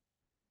mean,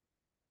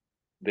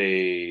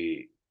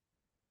 in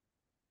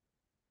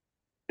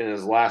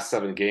his last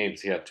 7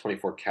 games, he had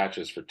 24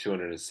 catches for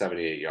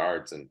 278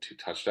 yards and 2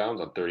 touchdowns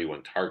on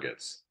 31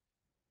 targets.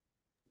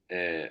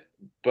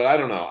 But I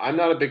don't know. I'm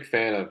not a big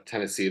fan of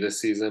Tennessee this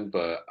season,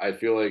 but I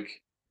feel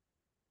like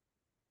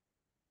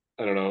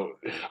I don't know.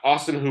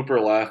 Austin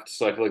Hooper left,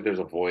 so I feel like there's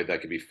a void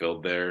that could be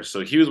filled there. So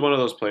he was one of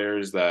those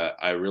players that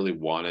I really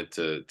wanted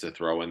to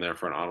throw in there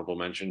for an honorable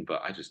mention,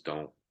 but I just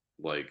don't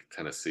like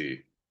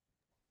Tennessee.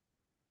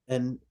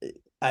 And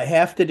I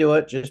have to do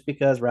it just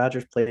because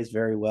Rodgers plays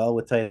very well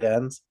with tight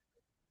ends.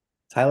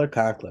 Tyler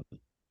Conklin.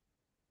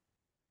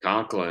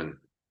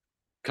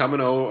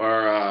 Coming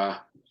over.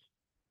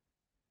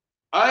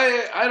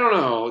 I don't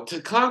know.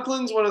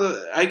 Conklin's one of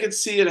the. I could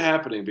see it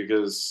happening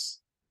because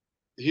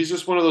he's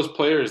just one of those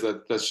players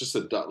that's just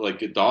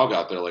like a dog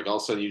out there. Like all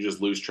of a sudden you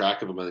just lose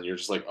track of him, and then you're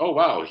just like, oh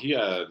wow, he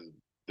had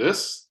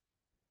this.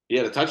 He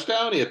had a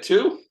touchdown. He had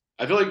 2.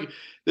 I feel like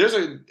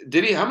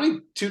did he? How many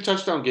 2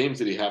 touchdown games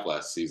did he have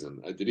last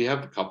season? Did he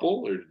have a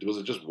couple, or was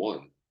it just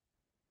 1?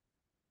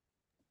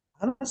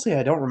 Honestly,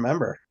 I don't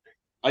remember.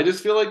 I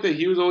just feel like that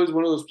he was always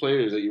one of those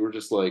players that you were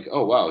just like,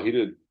 oh wow, he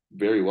did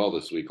very well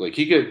this week. Like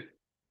he could.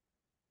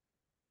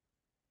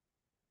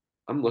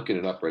 I'm looking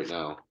it up right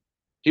now.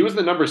 He was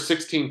the number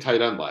 16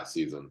 tight end last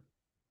season.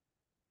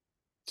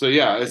 So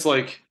yeah, it's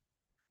like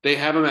they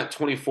have him at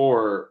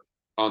 24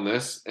 on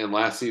this, and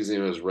last season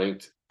he was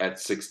ranked at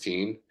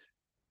 16.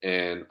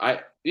 And I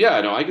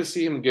know I can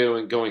see him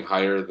going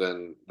higher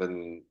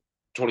than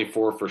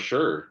 24 for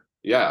sure.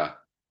 Yeah.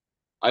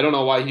 I don't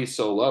know why he's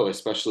so low,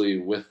 especially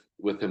with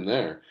him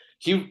there.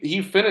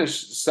 He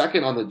finished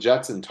second on the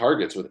Jets in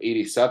targets with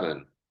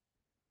 87.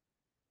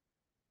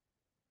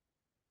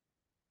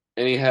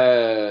 And he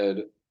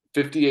had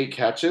 58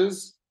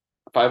 catches,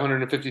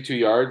 552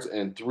 yards,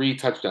 and 3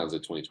 touchdowns in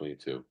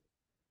 2022.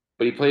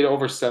 But he played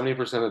over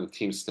 70% of the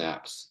team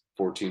snaps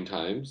 14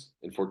 times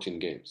in 14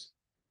 games.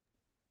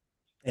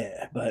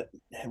 Yeah, but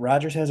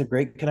Rodgers has a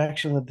great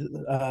connection with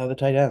the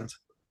tight ends.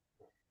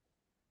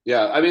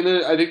 Yeah, I mean,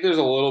 I think there's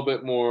a little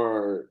bit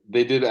more.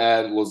 They did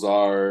add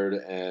Lazard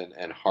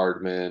and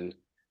Hardman,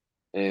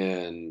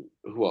 and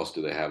who else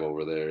do they have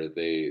over there?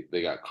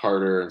 They got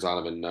Carter and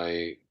Zonovan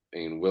Knight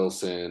and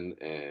Wilson,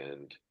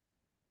 and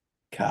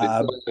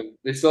Cobb.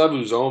 they still have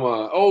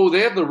Uzoma. Oh,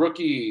 they have the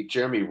rookie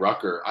Jeremy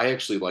Rucker. I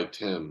actually liked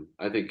him.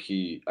 I think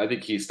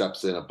he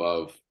steps in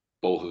above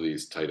both of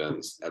these tight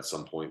ends at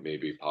some point,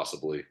 maybe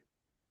possibly.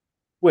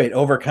 Wait,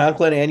 over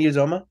Conklin and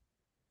Uzoma?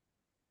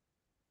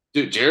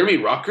 Dude, Jeremy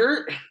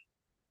Rucker,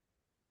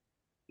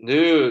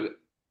 dude.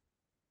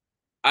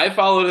 I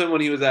followed him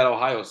when he was at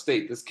Ohio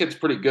State. This kid's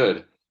pretty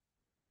good.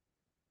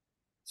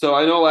 So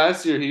I know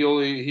last year he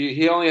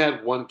only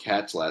had one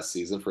catch last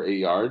season for 8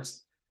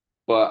 yards,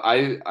 but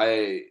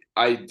I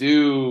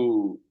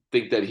do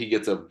think that he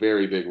gets a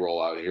very big role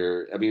out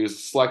here. I mean, he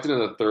was selected in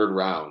the third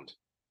round,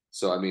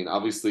 so I mean,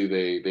 obviously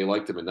they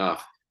liked him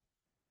enough.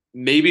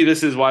 Maybe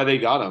this is why they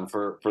got him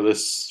for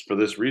this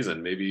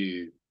reason.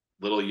 Maybe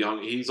little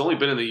young. He's only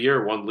been in the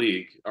year one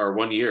league or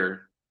 1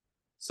 year,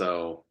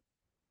 so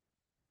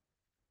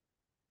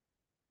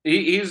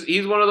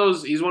he's one of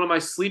those. He's one of my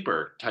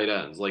sleeper tight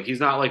ends. Like he's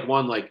not like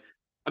one like.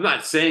 I'm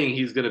not saying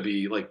he's going to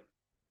be like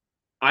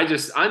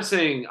I'm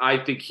saying I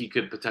think he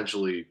could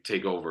potentially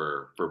take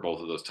over for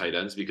both of those tight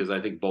ends because I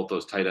think both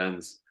those tight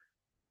ends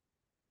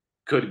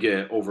could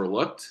get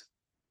overlooked.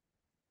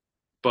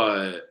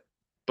 But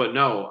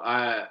no,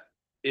 I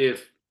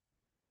if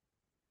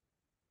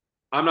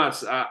I'm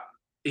not,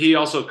 he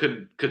also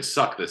could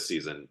suck this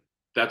season.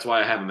 That's why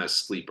I have him as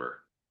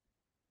sleeper.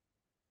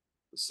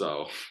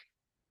 So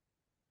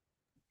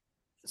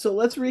So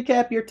let's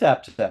recap your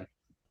top 10.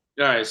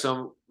 all right,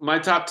 so my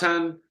top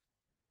 10,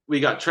 we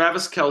got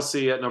Travis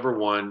Kelsey at number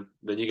 1.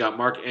 Then you got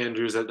Mark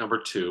Andrews at number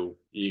 2.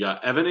 You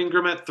got Evan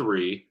Ingram at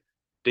 3.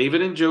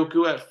 David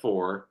Njoku at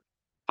 4.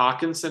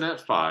 Hawkinson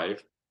at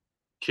 5.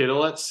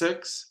 Kittle at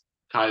 6.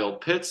 Kyle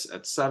Pitts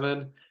at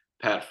 7.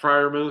 Pat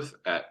Fryermuth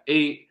at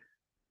 8.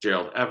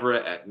 Gerald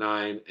Everett at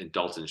 9. And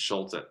Dalton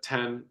Schultz at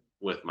 10.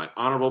 With my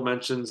honorable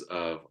mentions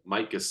of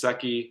Mike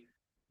Gesicki,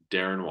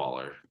 Darren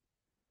Waller.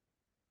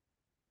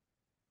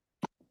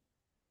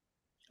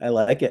 I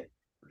like it.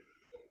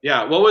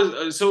 Yeah, what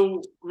was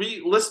so?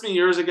 List me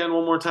yours again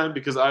one more time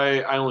because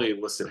I only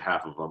listed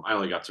half of them. I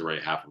only got to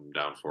write half of them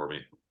down for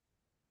me.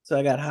 So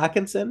I got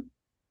Hawkinson,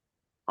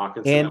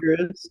 Hawkinson,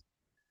 Andrews,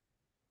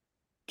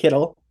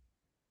 Kittle,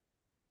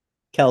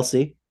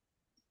 Kelsey,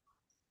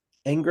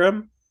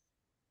 Ingram,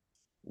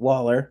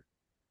 Waller,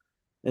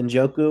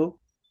 Njoku,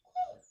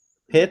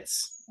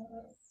 Pitts,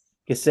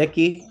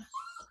 Gesicki,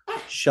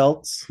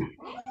 Schultz,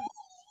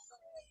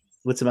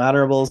 with some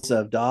honorables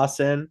of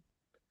Dawson,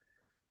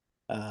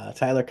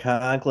 Tyler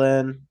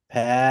Conklin,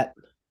 Pat,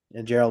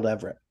 and Gerald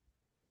Everett.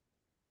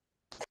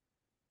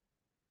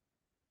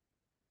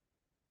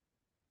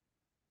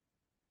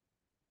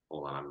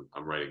 hold on,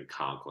 I'm writing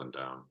Conklin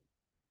down.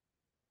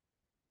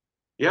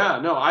 Yeah,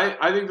 no,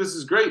 I think this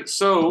is great.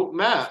 So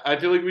Matt, I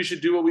feel like we should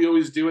do what we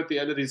always do at the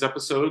end of these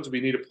episodes. We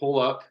need to pull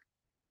up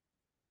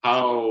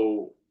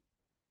how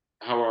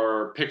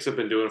our picks have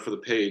been doing for the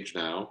page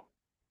now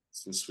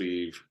since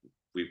we've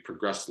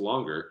progressed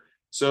longer.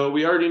 So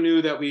we already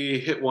knew that we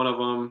hit one of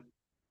them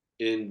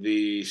in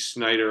the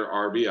Snyder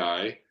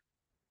RBI.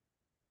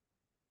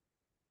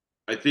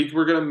 I think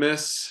we're gonna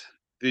miss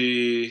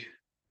the.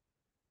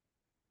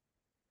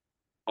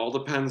 All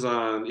depends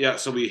on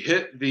So we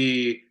hit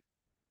the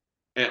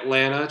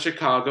Atlanta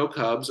Chicago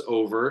Cubs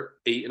over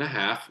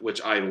 8.5,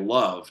 which I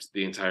loved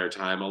the entire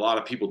time. A lot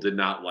of people did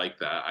not like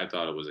that. I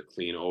thought it was a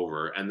clean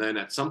over. And then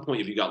at some point,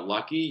 if you got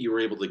lucky, you were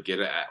able to get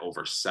it at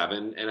over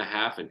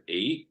 7.5 and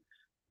 8.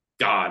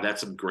 God,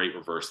 that's some great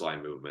reverse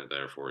line movement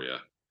there for you.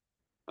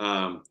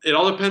 It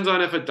all depends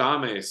on if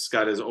Adames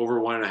got his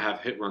over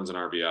 1.5 hit runs and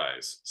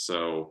RBIs.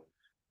 So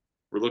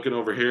we're looking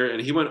over here,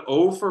 and he went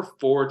 0 for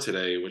 4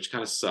 today, which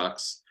kind of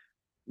sucks.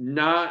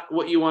 Not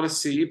what you want to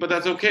see, but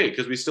that's okay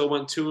because we still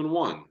went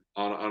 2-1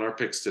 on our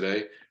picks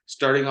today.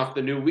 Starting off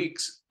the new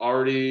weeks,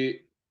 already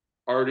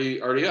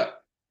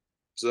up.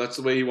 So that's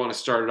the way you want to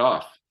start it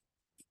off.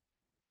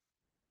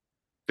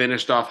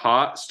 Finished off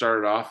hot,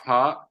 started off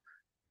hot.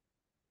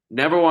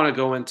 Never want to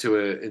go into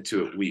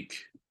it weak,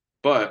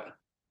 but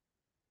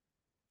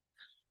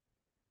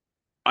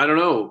I don't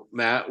know,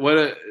 Matt.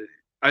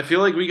 I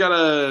feel like we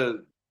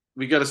gotta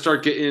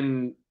start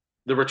getting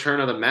the return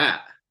of the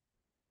Matt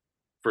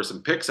for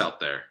some picks out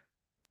there.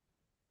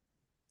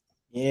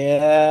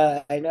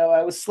 Yeah, I know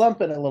I was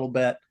slumping a little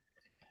bit.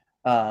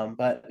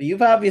 But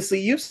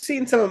you've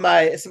seen some of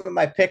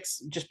my picks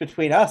just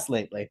between us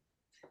lately,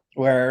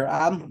 where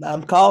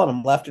I'm calling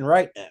them left and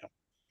right now.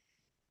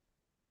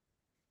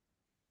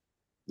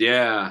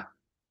 Yeah.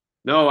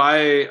 No, I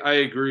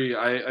agree.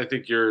 I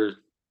think you're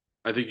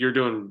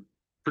doing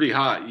pretty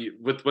hot.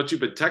 With what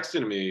you've been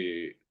texting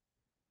me,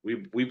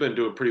 we've been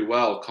doing pretty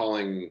well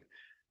calling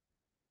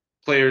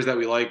players that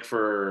we like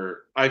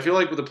for. I feel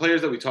like with the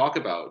players that we talk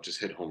about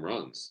just hit home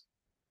runs.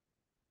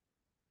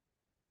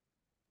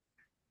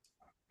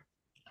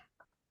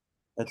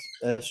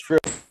 That's true.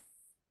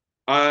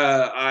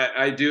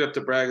 I do have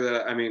to brag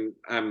that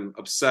I'm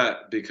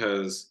upset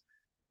because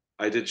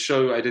I did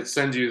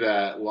send you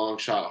that long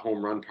shot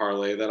home run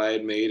parlay that I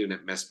had made, and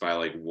it missed by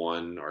like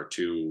 1 or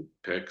 2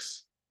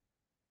 picks,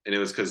 and it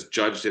was because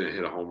Judge didn't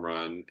hit a home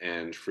run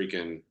and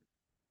freaking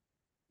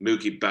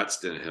Mookie Betts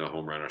didn't hit a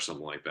home run or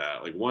something like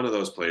that. Like one of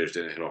those players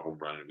didn't hit a home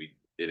run, and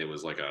it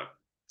was like a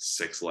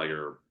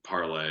 6-legger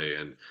parlay,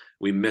 and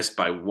we missed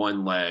by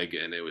 1 leg,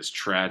 and it was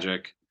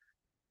tragic.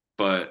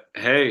 But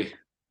hey,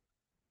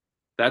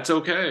 that's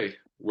okay.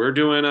 We're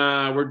doing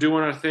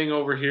our thing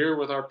over here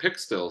with our pick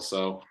still.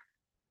 So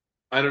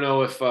I don't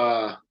know if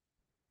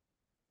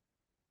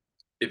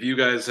you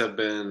guys have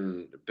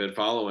been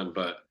following,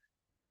 but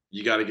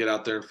you got to get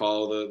out there and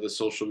follow the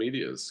social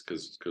medias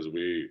because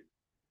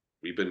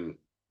we've been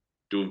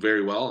doing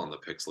very well on the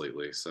picks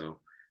lately. So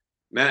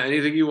Matt,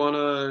 anything you want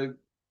to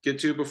get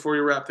to before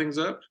you wrap things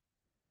up?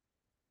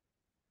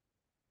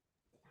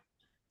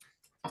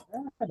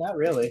 Not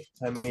really.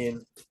 I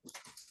mean,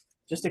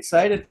 just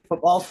excited.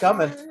 Football's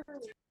coming.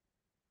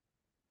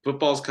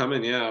 Football's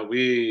coming, yeah.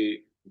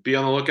 We be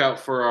on the lookout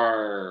for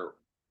our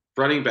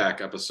running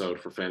back episode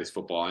for fantasy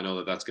football. I know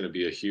that that's going to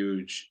be a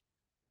huge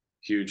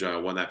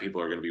one that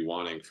people are going to be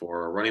wanting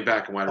for running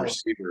back and wide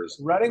receivers.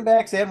 Running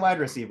backs and wide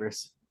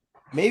receivers.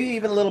 Maybe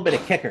even a little bit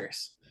of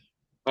kickers.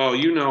 Oh,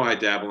 I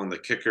dabble in the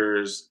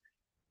kickers.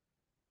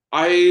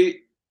 I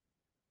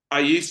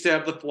used to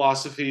have the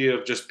philosophy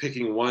of just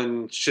picking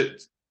one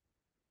shit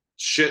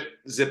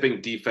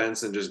zipping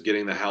defense and just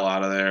getting the hell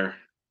out of there.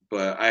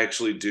 But I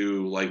actually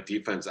do like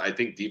defense. I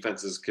think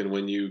defenses can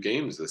win you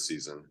games this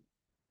season.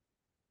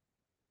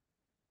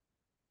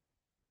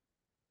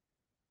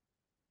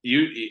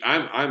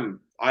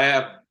 I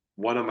have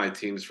one of my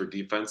teams for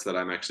defense that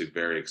I'm actually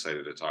very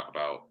excited to talk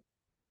about.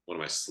 One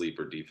of my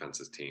sleeper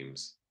defenses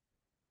teams.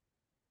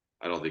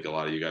 I don't think a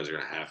lot of you guys are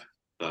going to have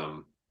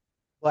them.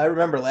 Well, I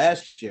remember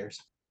last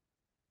year's.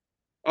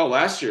 Oh,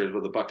 last year's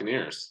with the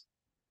Buccaneers.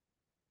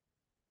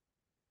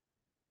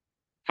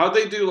 How'd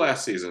they do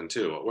last season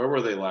too? Where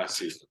were they last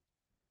season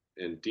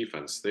in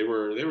defense? They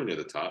were near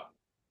the top.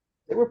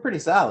 They were pretty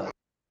solid.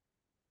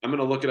 I'm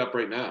going to look it up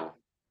right now.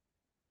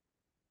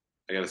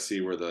 I got to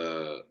see where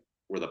the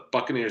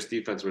Buccaneers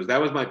defense was.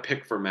 That was my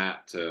pick for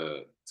Matt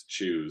to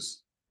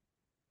choose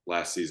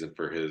last season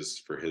for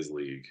his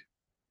league.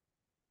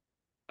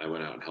 I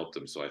went out and helped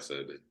him, so I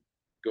said,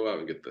 "Go out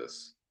and get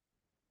this."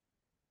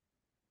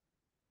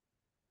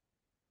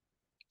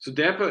 So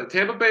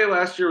Tampa Bay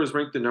last year was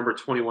ranked the number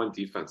 21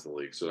 defense in the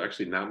league. So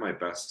actually not my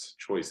best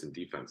choice in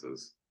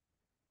defenses.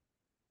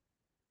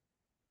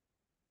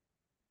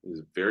 It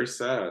was very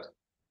sad.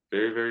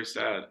 Very, very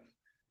sad.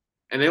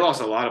 And they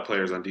lost a lot of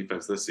players on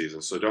defense this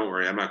season. So don't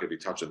worry, I'm not going to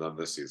be touching them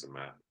this season,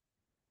 Matt.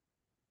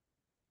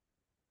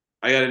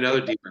 I got another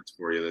defense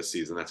for you this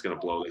season that's going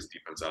to blow this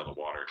defense out of the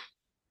water.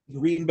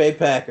 Green Bay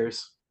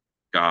Packers.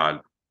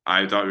 God,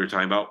 I thought we were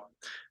talking about.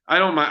 I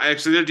don't mind.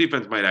 Actually, their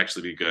defense might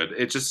actually be good.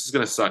 It just is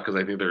going to suck because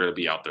I think they're going to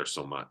be out there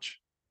so much.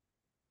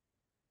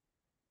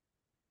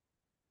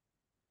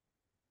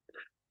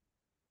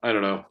 I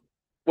don't know.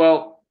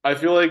 Well, I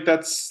feel like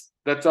that's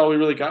all we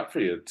really got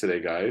for you today,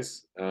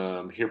 guys.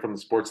 Here from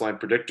the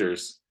Sportsline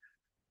Predictors,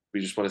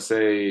 we just want to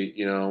say,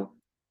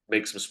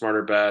 make some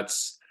smarter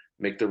bets,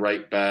 make the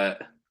right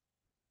bet.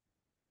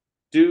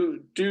 Do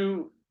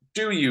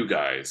you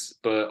guys,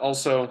 but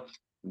also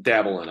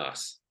dabble in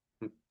us.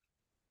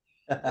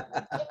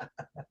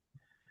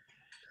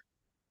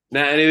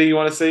 Now, anything you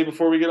want to say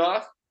before we get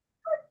off?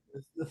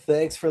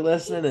 Thanks for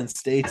listening and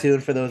stay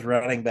tuned for those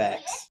running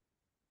backs.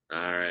 All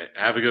right.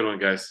 Have a good one,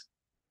 guys.